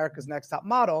Tyra and America's Next Top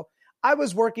Model, I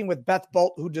was working with Beth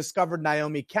Bolt, who discovered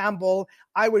Naomi Campbell.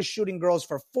 I was shooting girls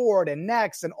for Ford and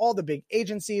Next and all the big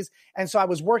agencies. And so I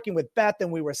was working with Beth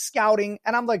and we were scouting.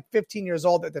 And I'm like 15 years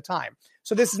old at the time.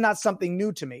 So this is not something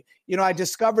new to me. You know, I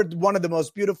discovered one of the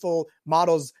most beautiful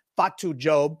models, Fatou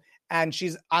Job. And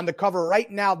she's on the cover right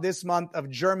now this month of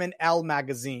German Elle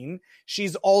magazine.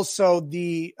 She's also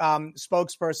the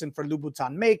spokesperson for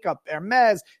Louboutin Makeup,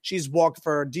 Hermes. She's worked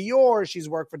for Dior. She's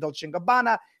worked for Dolce &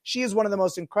 Gabbana. She is one of the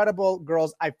most incredible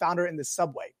girls. I found her in the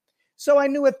subway. So I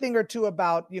knew a thing or two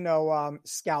about,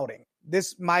 scouting.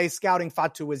 My scouting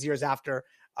Fatou was years after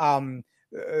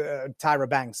Tyra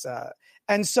Banks.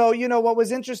 And so, what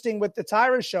was interesting with the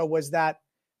Tyra show was that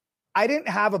I didn't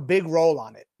have a big role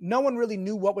on it. No one really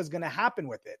knew what was going to happen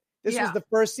with it. This was the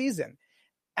first season.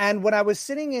 And when I was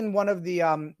sitting in one of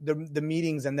the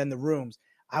meetings and then the rooms,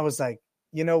 I was like,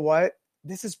 you know what?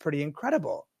 This is pretty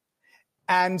incredible.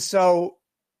 And so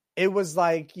it was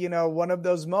like, one of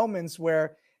those moments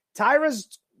where Tyra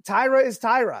is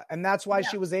Tyra. And that's why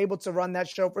she was able to run that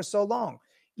show for so long.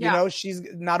 She's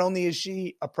not only is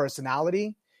she a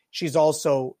personality, she's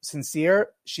also sincere.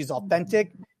 She's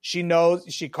authentic. She knows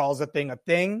she calls a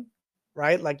thing,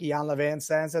 right? Like Ian Levin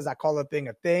says, I call a thing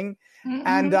a thing. Mm-hmm.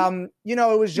 And,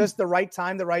 it was just the right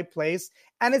time, the right place.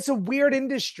 And it's a weird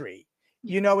industry.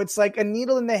 It's like a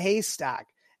needle in the haystack.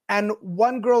 And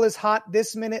one girl is hot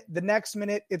this minute, the next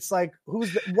minute, it's like,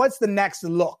 what's the next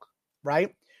look,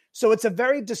 right? So it's a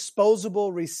very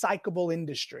disposable, recyclable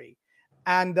industry.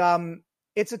 And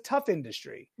it's a tough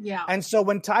industry. Yeah. And so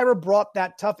when Tyra brought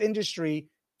that tough industry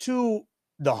to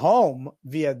the home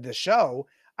via the show,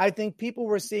 I think people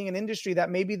were seeing an industry that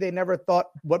maybe they never thought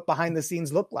what behind the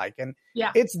scenes looked like. And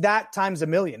it's that times a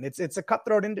million. It's a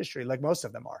cutthroat industry like most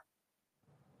of them are.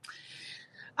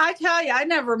 I tell you, I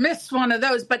never missed one of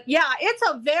those, but it's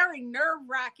a very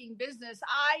nerve-wracking business.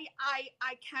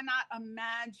 I cannot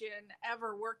imagine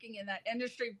ever working in that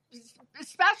industry,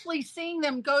 especially seeing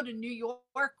them go to New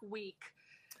York Week.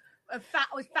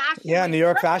 With fashion. Yeah, New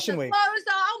York Fashion Week.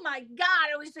 Oh my God,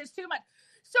 it was just too much.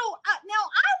 So now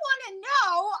I want to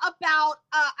know about,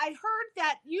 I heard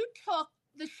that you took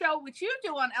the show, which you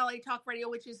do on LA Talk Radio,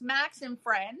 which is Max and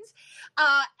Friends,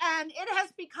 and it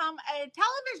has become a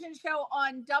television show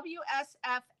on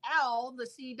WSFL, the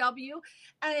CW,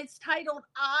 and it's titled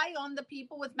Eye on the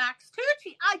People with Max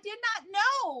Tucci. I did not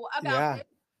know about it.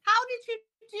 How did you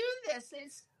do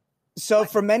this? So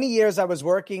for many years, I was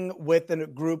working with a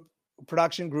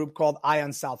production group called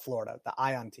Ion South Florida, the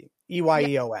Ion team,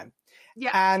 EYEON.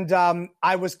 Yeah. And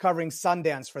I was covering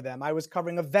Sundance for them. I was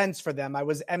covering events for them. I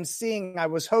was emceeing, I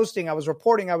was hosting, I was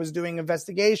reporting, I was doing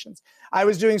investigations. I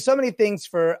was doing so many things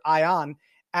for Ion.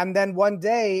 And then one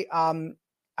day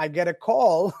I get a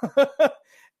call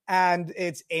and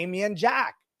it's Amy and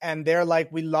Jack. And they're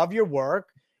like, we love your work.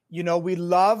 We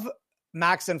love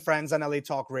Max and Friends on LA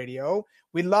Talk Radio.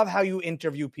 We love how you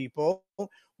interview people.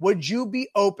 Would you be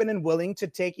open and willing to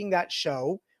taking that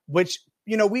show, which,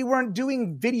 we weren't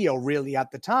doing video really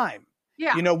at the time.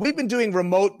 Yeah. We've been doing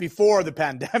remote before the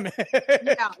pandemic.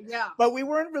 Yeah. But we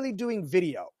weren't really doing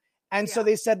video. And so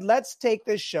they said, let's take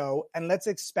this show and let's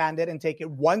expand it and take it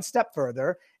one step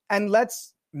further and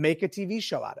let's make a TV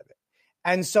show out of it.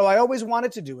 And so I always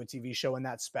wanted to do a TV show in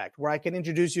that spec where I can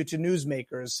introduce you to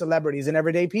newsmakers, celebrities, and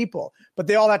everyday people, but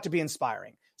they all have to be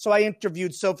inspiring. So I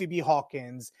interviewed Sophie B.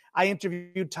 Hawkins. I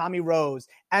interviewed Tommy Rose.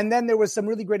 And then there was some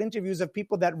really great interviews of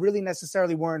people that really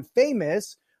necessarily weren't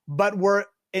famous, but were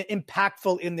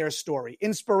impactful in their story,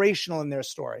 inspirational in their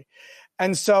story.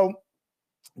 And so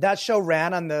that show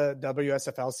ran on the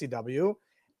WSFL CW.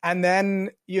 And then,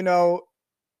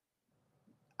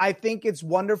 I think it's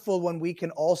wonderful when we can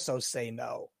also say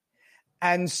no.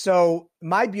 And so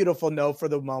my beautiful no for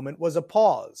the moment was a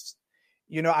pause.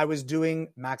 I was doing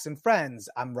Max and Friends.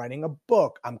 I'm writing a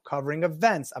book. I'm covering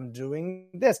events. I'm doing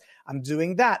this. I'm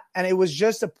doing that. And it was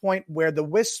just a point where the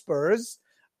whispers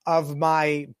of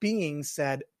my being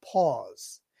said,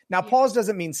 pause. Now, pause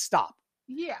doesn't mean stop.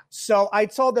 Yeah. So I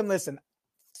told them, listen,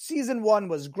 season 1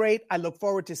 was great. I look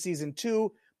forward to season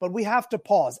 2, but we have to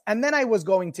pause. And then I was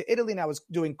going to Italy and I was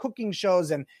doing cooking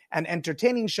shows and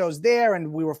entertaining shows there.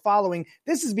 And we were following,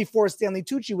 this is before Stanley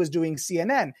Tucci was doing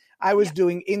CNN. I was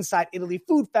doing Inside Italy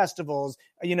food festivals,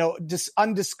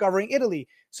 undiscovering Italy.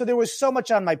 So there was so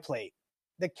much on my plate.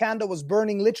 The candle was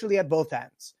burning literally at both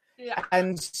ends. Yeah.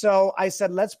 And so I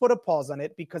said, let's put a pause on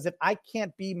it, because if I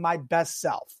can't be my best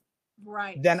self,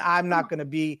 right, then I'm not going to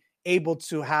be able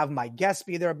to have my guests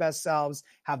be their best selves,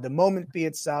 have the moment be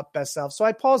its best self. So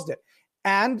I paused it.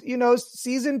 And,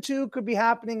 season 2 could be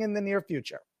happening in the near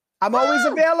future. I'm always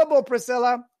available,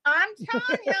 Priscilla. I'm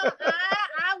telling you,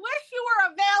 I wish you were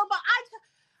available.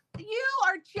 You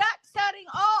are jet setting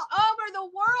all over the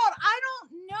world. I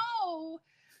don't know.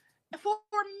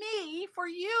 For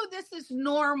you, this is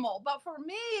normal. But for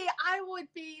me, I would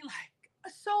be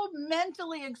like so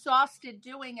mentally exhausted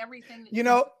doing everything.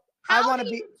 I'm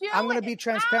going to be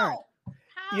transparent.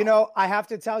 How? I have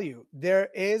to tell you, there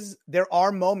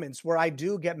are moments where I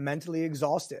do get mentally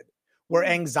exhausted, where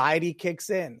anxiety kicks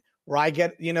in, where I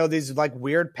get, these like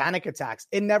weird panic attacks.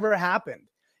 It never happened,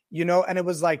 and it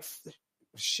was like,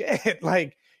 shit,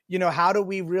 like, how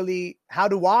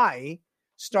do I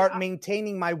start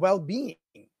maintaining my well-being?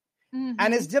 Mm-hmm.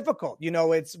 And it's difficult,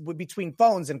 it's between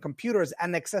phones and computers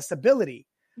and accessibility.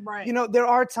 Right. There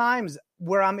are times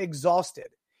where I'm exhausted.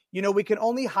 We can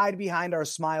only hide behind our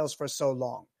smiles for so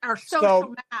long. Our social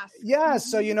mask. Yeah.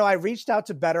 So, I reached out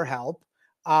to BetterHelp,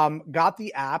 got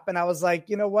the app, and I was like,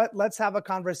 you know what? Let's have a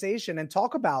conversation and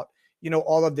talk about,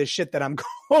 all of this shit that I'm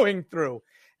going through.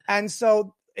 And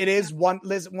so it is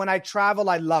Liz, when I travel,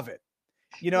 I love it,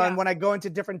 and when I go into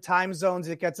different time zones,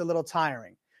 it gets a little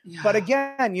tiring. Yeah. But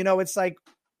again, it's like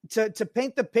to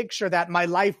paint the picture that my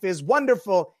life is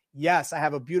wonderful. Yes, I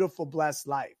have a beautiful, blessed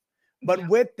life. But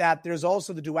with that, there's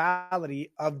also the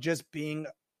duality of just being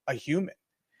a human.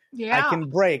 Yeah. I can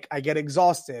break. I get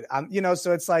exhausted.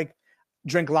 So it's like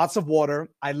drink lots of water.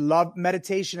 I love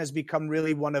meditation has become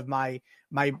really one of my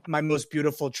most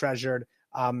beautiful, treasured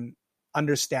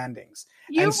understandings.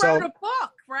 You wrote a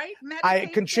book, right? I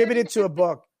contributed to a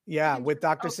book. Yeah. With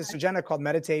Dr. Sister Jenna called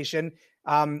Meditation,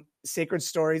 Sacred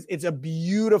Stories. It's a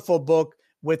beautiful book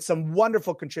with some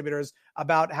wonderful contributors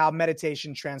about how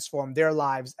meditation transformed their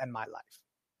lives and my life.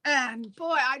 And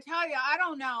boy, I tell you, I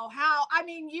don't know how. I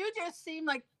mean, you just seem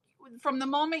like from the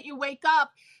moment you wake up,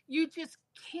 you just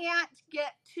can't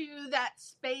get to that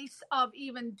space of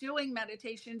even doing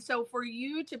meditation. So for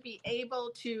you to be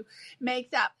able to make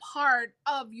that part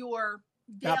of your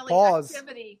daily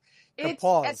activity,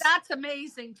 that's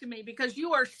amazing to me, because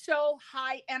you are so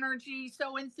high energy,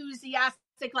 so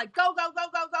enthusiastic, like go, go, go,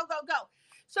 go, go, go, go.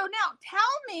 So now tell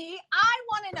me, I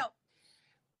want to know,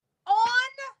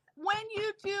 when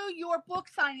you do your book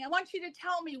signing, I want you to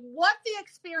tell me what the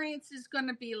experience is going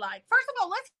to be like. First of all,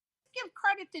 let's give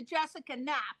credit to Jessica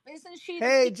Knapp. Isn't she?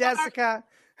 Hey, Jessica.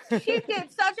 She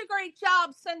did such a great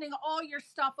job sending all your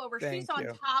stuff over. She's on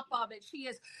top of it. She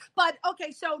is. But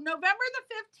okay, so November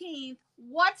the 15th,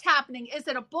 what's happening? Is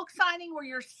it a book signing where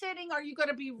you're sitting? Are you going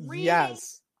to be reading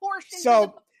portions of the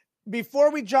book?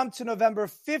 Before we jump to November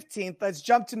 15th, let's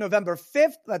jump to November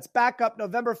 5th. Let's back up.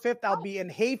 November 5th, I'll be in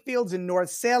Hayfields in North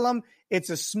Salem.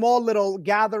 It's a small little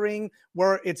gathering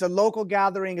where it's a local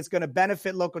gathering. It's going to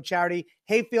benefit local charity.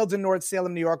 Hayfields in North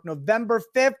Salem, New York, November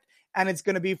 5th, and it's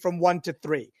going to be from 1 to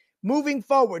 3. Moving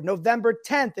forward, November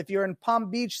 10th, if you're in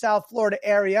Palm Beach, South Florida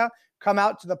area, come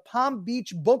out to the Palm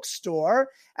Beach Bookstore,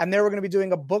 and there we're going to be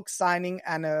doing a book signing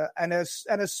and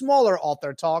a smaller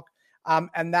author talk.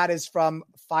 And that is from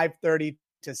 5:30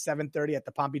 to 7:30 at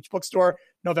the Palm Beach Bookstore.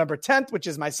 November 10th, which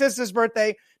is my sister's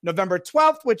birthday. November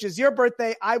 12th, which is your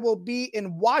birthday, I will be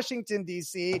in Washington,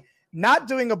 D.C., not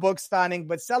doing a book signing,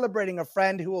 but celebrating a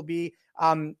friend who will be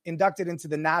inducted into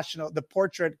the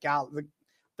portrait gallery,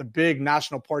 the big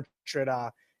national portrait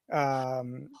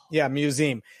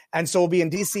museum. And so we'll be in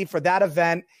D.C. for that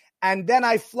event. And then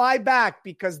I fly back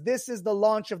because this is the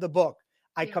launch of the book.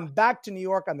 I come back to New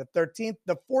York on the 13th.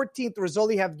 The 14th,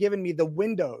 Rizzoli have given me the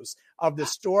windows of the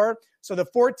store. So the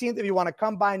 14th, if you want to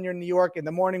come by and you're in New York in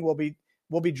the morning,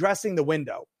 we'll be dressing the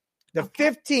window. The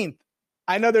 15th,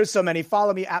 I know there's so many.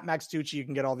 Follow me at Max Tucci. You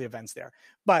can get all the events there.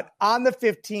 But on the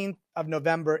 15th of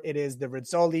November, it is the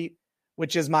Rizzoli,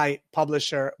 which is my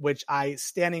publisher, which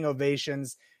standing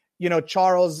ovations.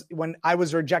 Charles, when I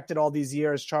was rejected all these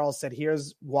years, Charles said,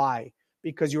 here's why.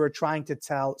 Because you were trying to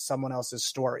tell someone else's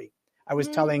story. I was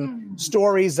telling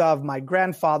stories of my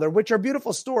grandfather, which are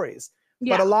beautiful stories.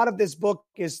 Yeah. But a lot of this book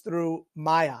is through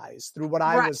my eyes, through what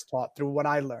I was taught, through what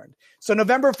I learned. So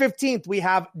November 15th, we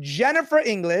have Jennifer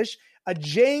English, a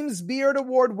James Beard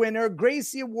Award winner,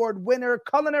 Gracie Award winner,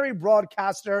 culinary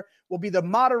broadcaster, will be the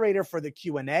moderator for the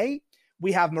Q&A.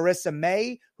 We have Marissa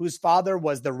May, whose father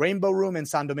was the Rainbow Room in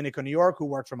San Domenico, New York, who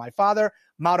worked for my father.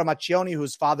 Mauro Macchioni,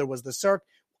 whose father was the Cirque.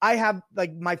 I have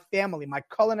my family, my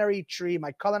culinary tree,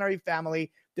 my culinary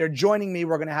family. They're joining me.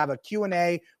 We're going to have a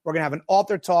Q&A. We're going to have an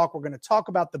author talk. We're going to talk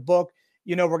about the book.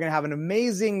 We're going to have an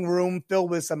amazing room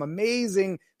filled with some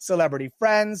amazing celebrity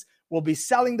friends. We'll be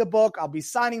selling the book. I'll be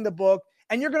signing the book.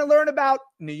 And you're going to learn about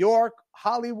New York,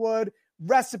 Hollywood,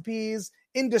 recipes,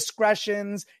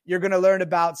 indiscretions. You're going to learn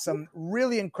about some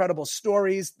really incredible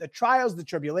stories, the trials, the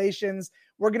tribulations.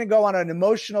 We're going to go on an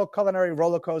emotional culinary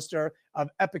roller coaster of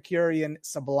Epicurean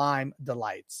sublime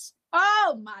delights.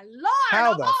 Oh, my Lord.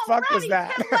 How the fuck was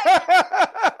that?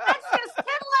 That's just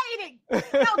titillating.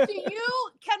 Now,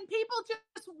 can people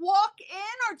just walk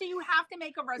in, or do you have to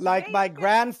make a reservation? Like my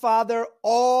grandfather,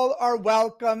 all are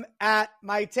welcome at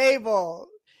my table.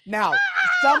 Now,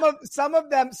 some of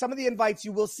the invites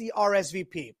you will see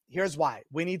RSVP. Here's why.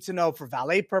 We need to know for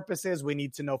valet purposes. We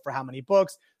need to know for how many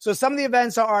books. So some of the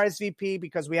events are RSVP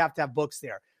because we have to have books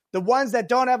there. The ones that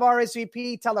don't have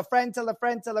RSVP, tell a friend, tell a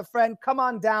friend, tell a friend. Come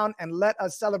on down and let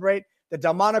us celebrate the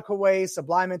Delmonico Way,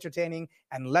 sublime entertaining,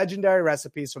 and legendary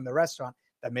recipes from the restaurant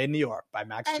that made New York by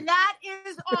Max. And that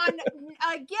is on,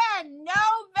 again,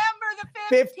 November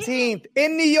the 15th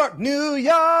in New York.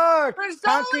 Rizzoli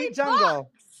Concrete Jungle.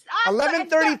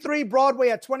 1133 Broadway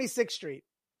at 26th Street.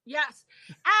 Yes.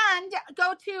 And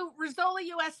go to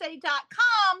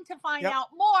rizzoliusa.com to find out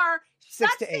more.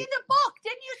 6 to 8. Let's see the book.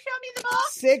 Didn't you show me the book?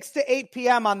 6 to 8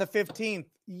 p.m. on the 15th.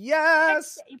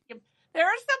 Yes. 6 to 8 p.m.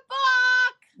 There's the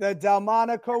book. The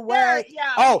Delmonico Way.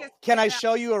 Can I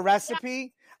show you a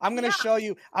recipe? I'm going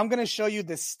to show you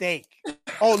the steak.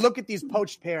 Oh, look at these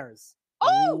poached pears.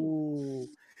 Oh. Ooh.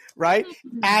 Right?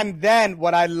 And then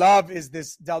what I love is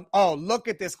this. Look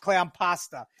at this clam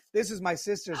pasta. This is my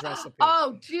sister's recipe.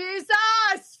 Oh,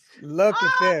 Jesus. Look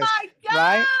at this. Oh, my God.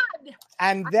 Right?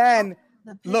 And then,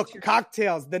 look,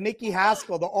 cocktails. The Nikki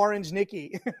Haskell, the orange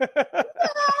Nikki.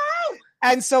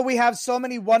 And so we have so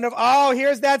many wonderful. Oh,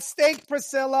 here's that steak,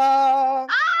 Priscilla.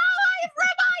 Oh, I have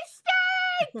ribeye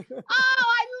steak. Oh,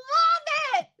 I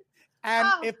love it.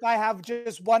 And if I have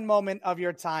just one moment of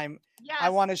your time, I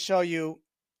want to show you.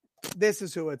 This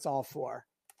is who it's all for.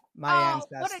 My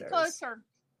ancestors. Put it closer.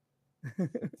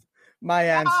 My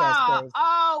ancestors.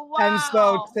 Oh, wow. And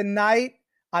so tonight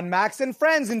on Max and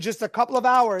Friends, in just a couple of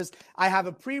hours, I have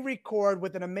a pre-record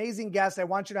with an amazing guest. I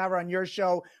want you to have her on your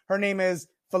show. Her name is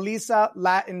Felisa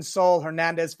Latin Soul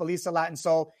Hernandez. Felisa Latin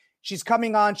Soul. She's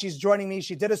coming on. She's joining me.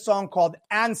 She did a song called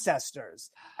Ancestors.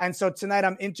 And so tonight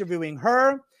I'm interviewing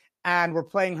her and we're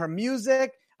playing her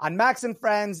music on Max and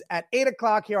Friends at 8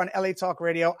 o'clock here on LA Talk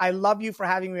Radio. I love you for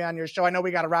having me on your show. I know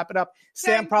we got to wrap it up.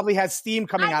 Sam probably has steam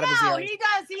coming out of his ears. He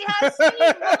does. He has steam.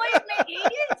 Believe me, he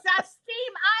needs that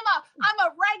steam. I'm a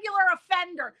regular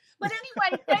offender. But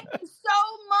anyway, thank you so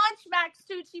much, Max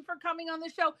Tucci, for coming on the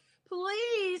show.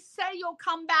 Please say you'll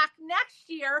come back next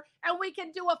year and we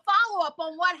can do a follow-up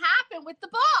on what happened with the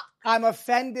book. I'm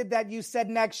offended that you said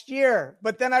next year,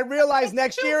 but then I realized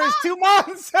next year is 2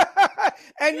 months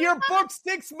and your book's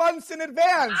 6 months in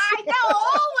advance. I know,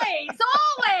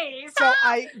 always. So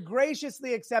I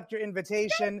graciously accept your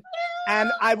invitation and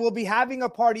I will be having a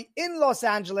party in Los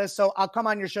Angeles, so I'll come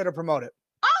on your show to promote it.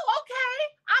 Oh,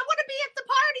 okay. I want to be at the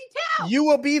party too. You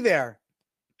will be there.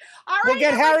 All right, we'll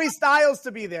get Harry Styles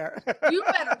to be there. You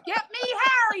better get me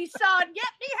Harry, son.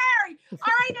 Get me Harry. All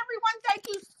right, everyone. Thank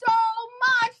you so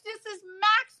much. This is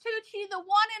Max Tucci, the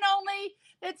one and only.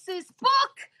 It's his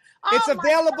book. It's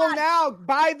available now.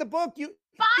 Buy the book.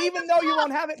 Even though you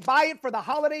won't have it, buy it for the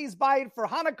holidays. Buy it for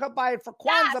Hanukkah. Buy it for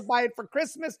Kwanzaa. Buy it for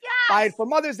Christmas. Buy it for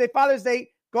Mother's Day, Father's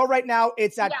Day. Go right now.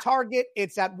 It's at Target.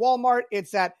 It's at Walmart.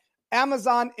 It's at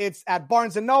Amazon, it's at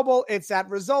Barnes & Noble, it's at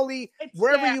Rizzoli.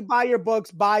 Wherever you buy your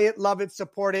books, buy it, love it,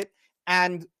 support it.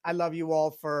 And I love you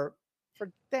all for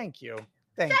thank you.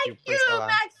 Thank you, Priscilla.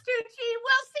 Max Tucci.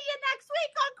 We'll see you next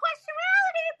week on Question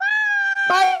Reality.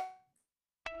 Bye.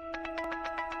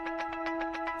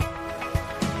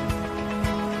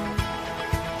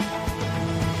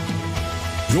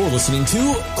 You're listening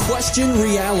to Question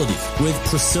Reality with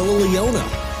Priscilla Leona,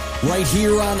 right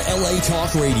here on LA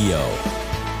Talk Radio.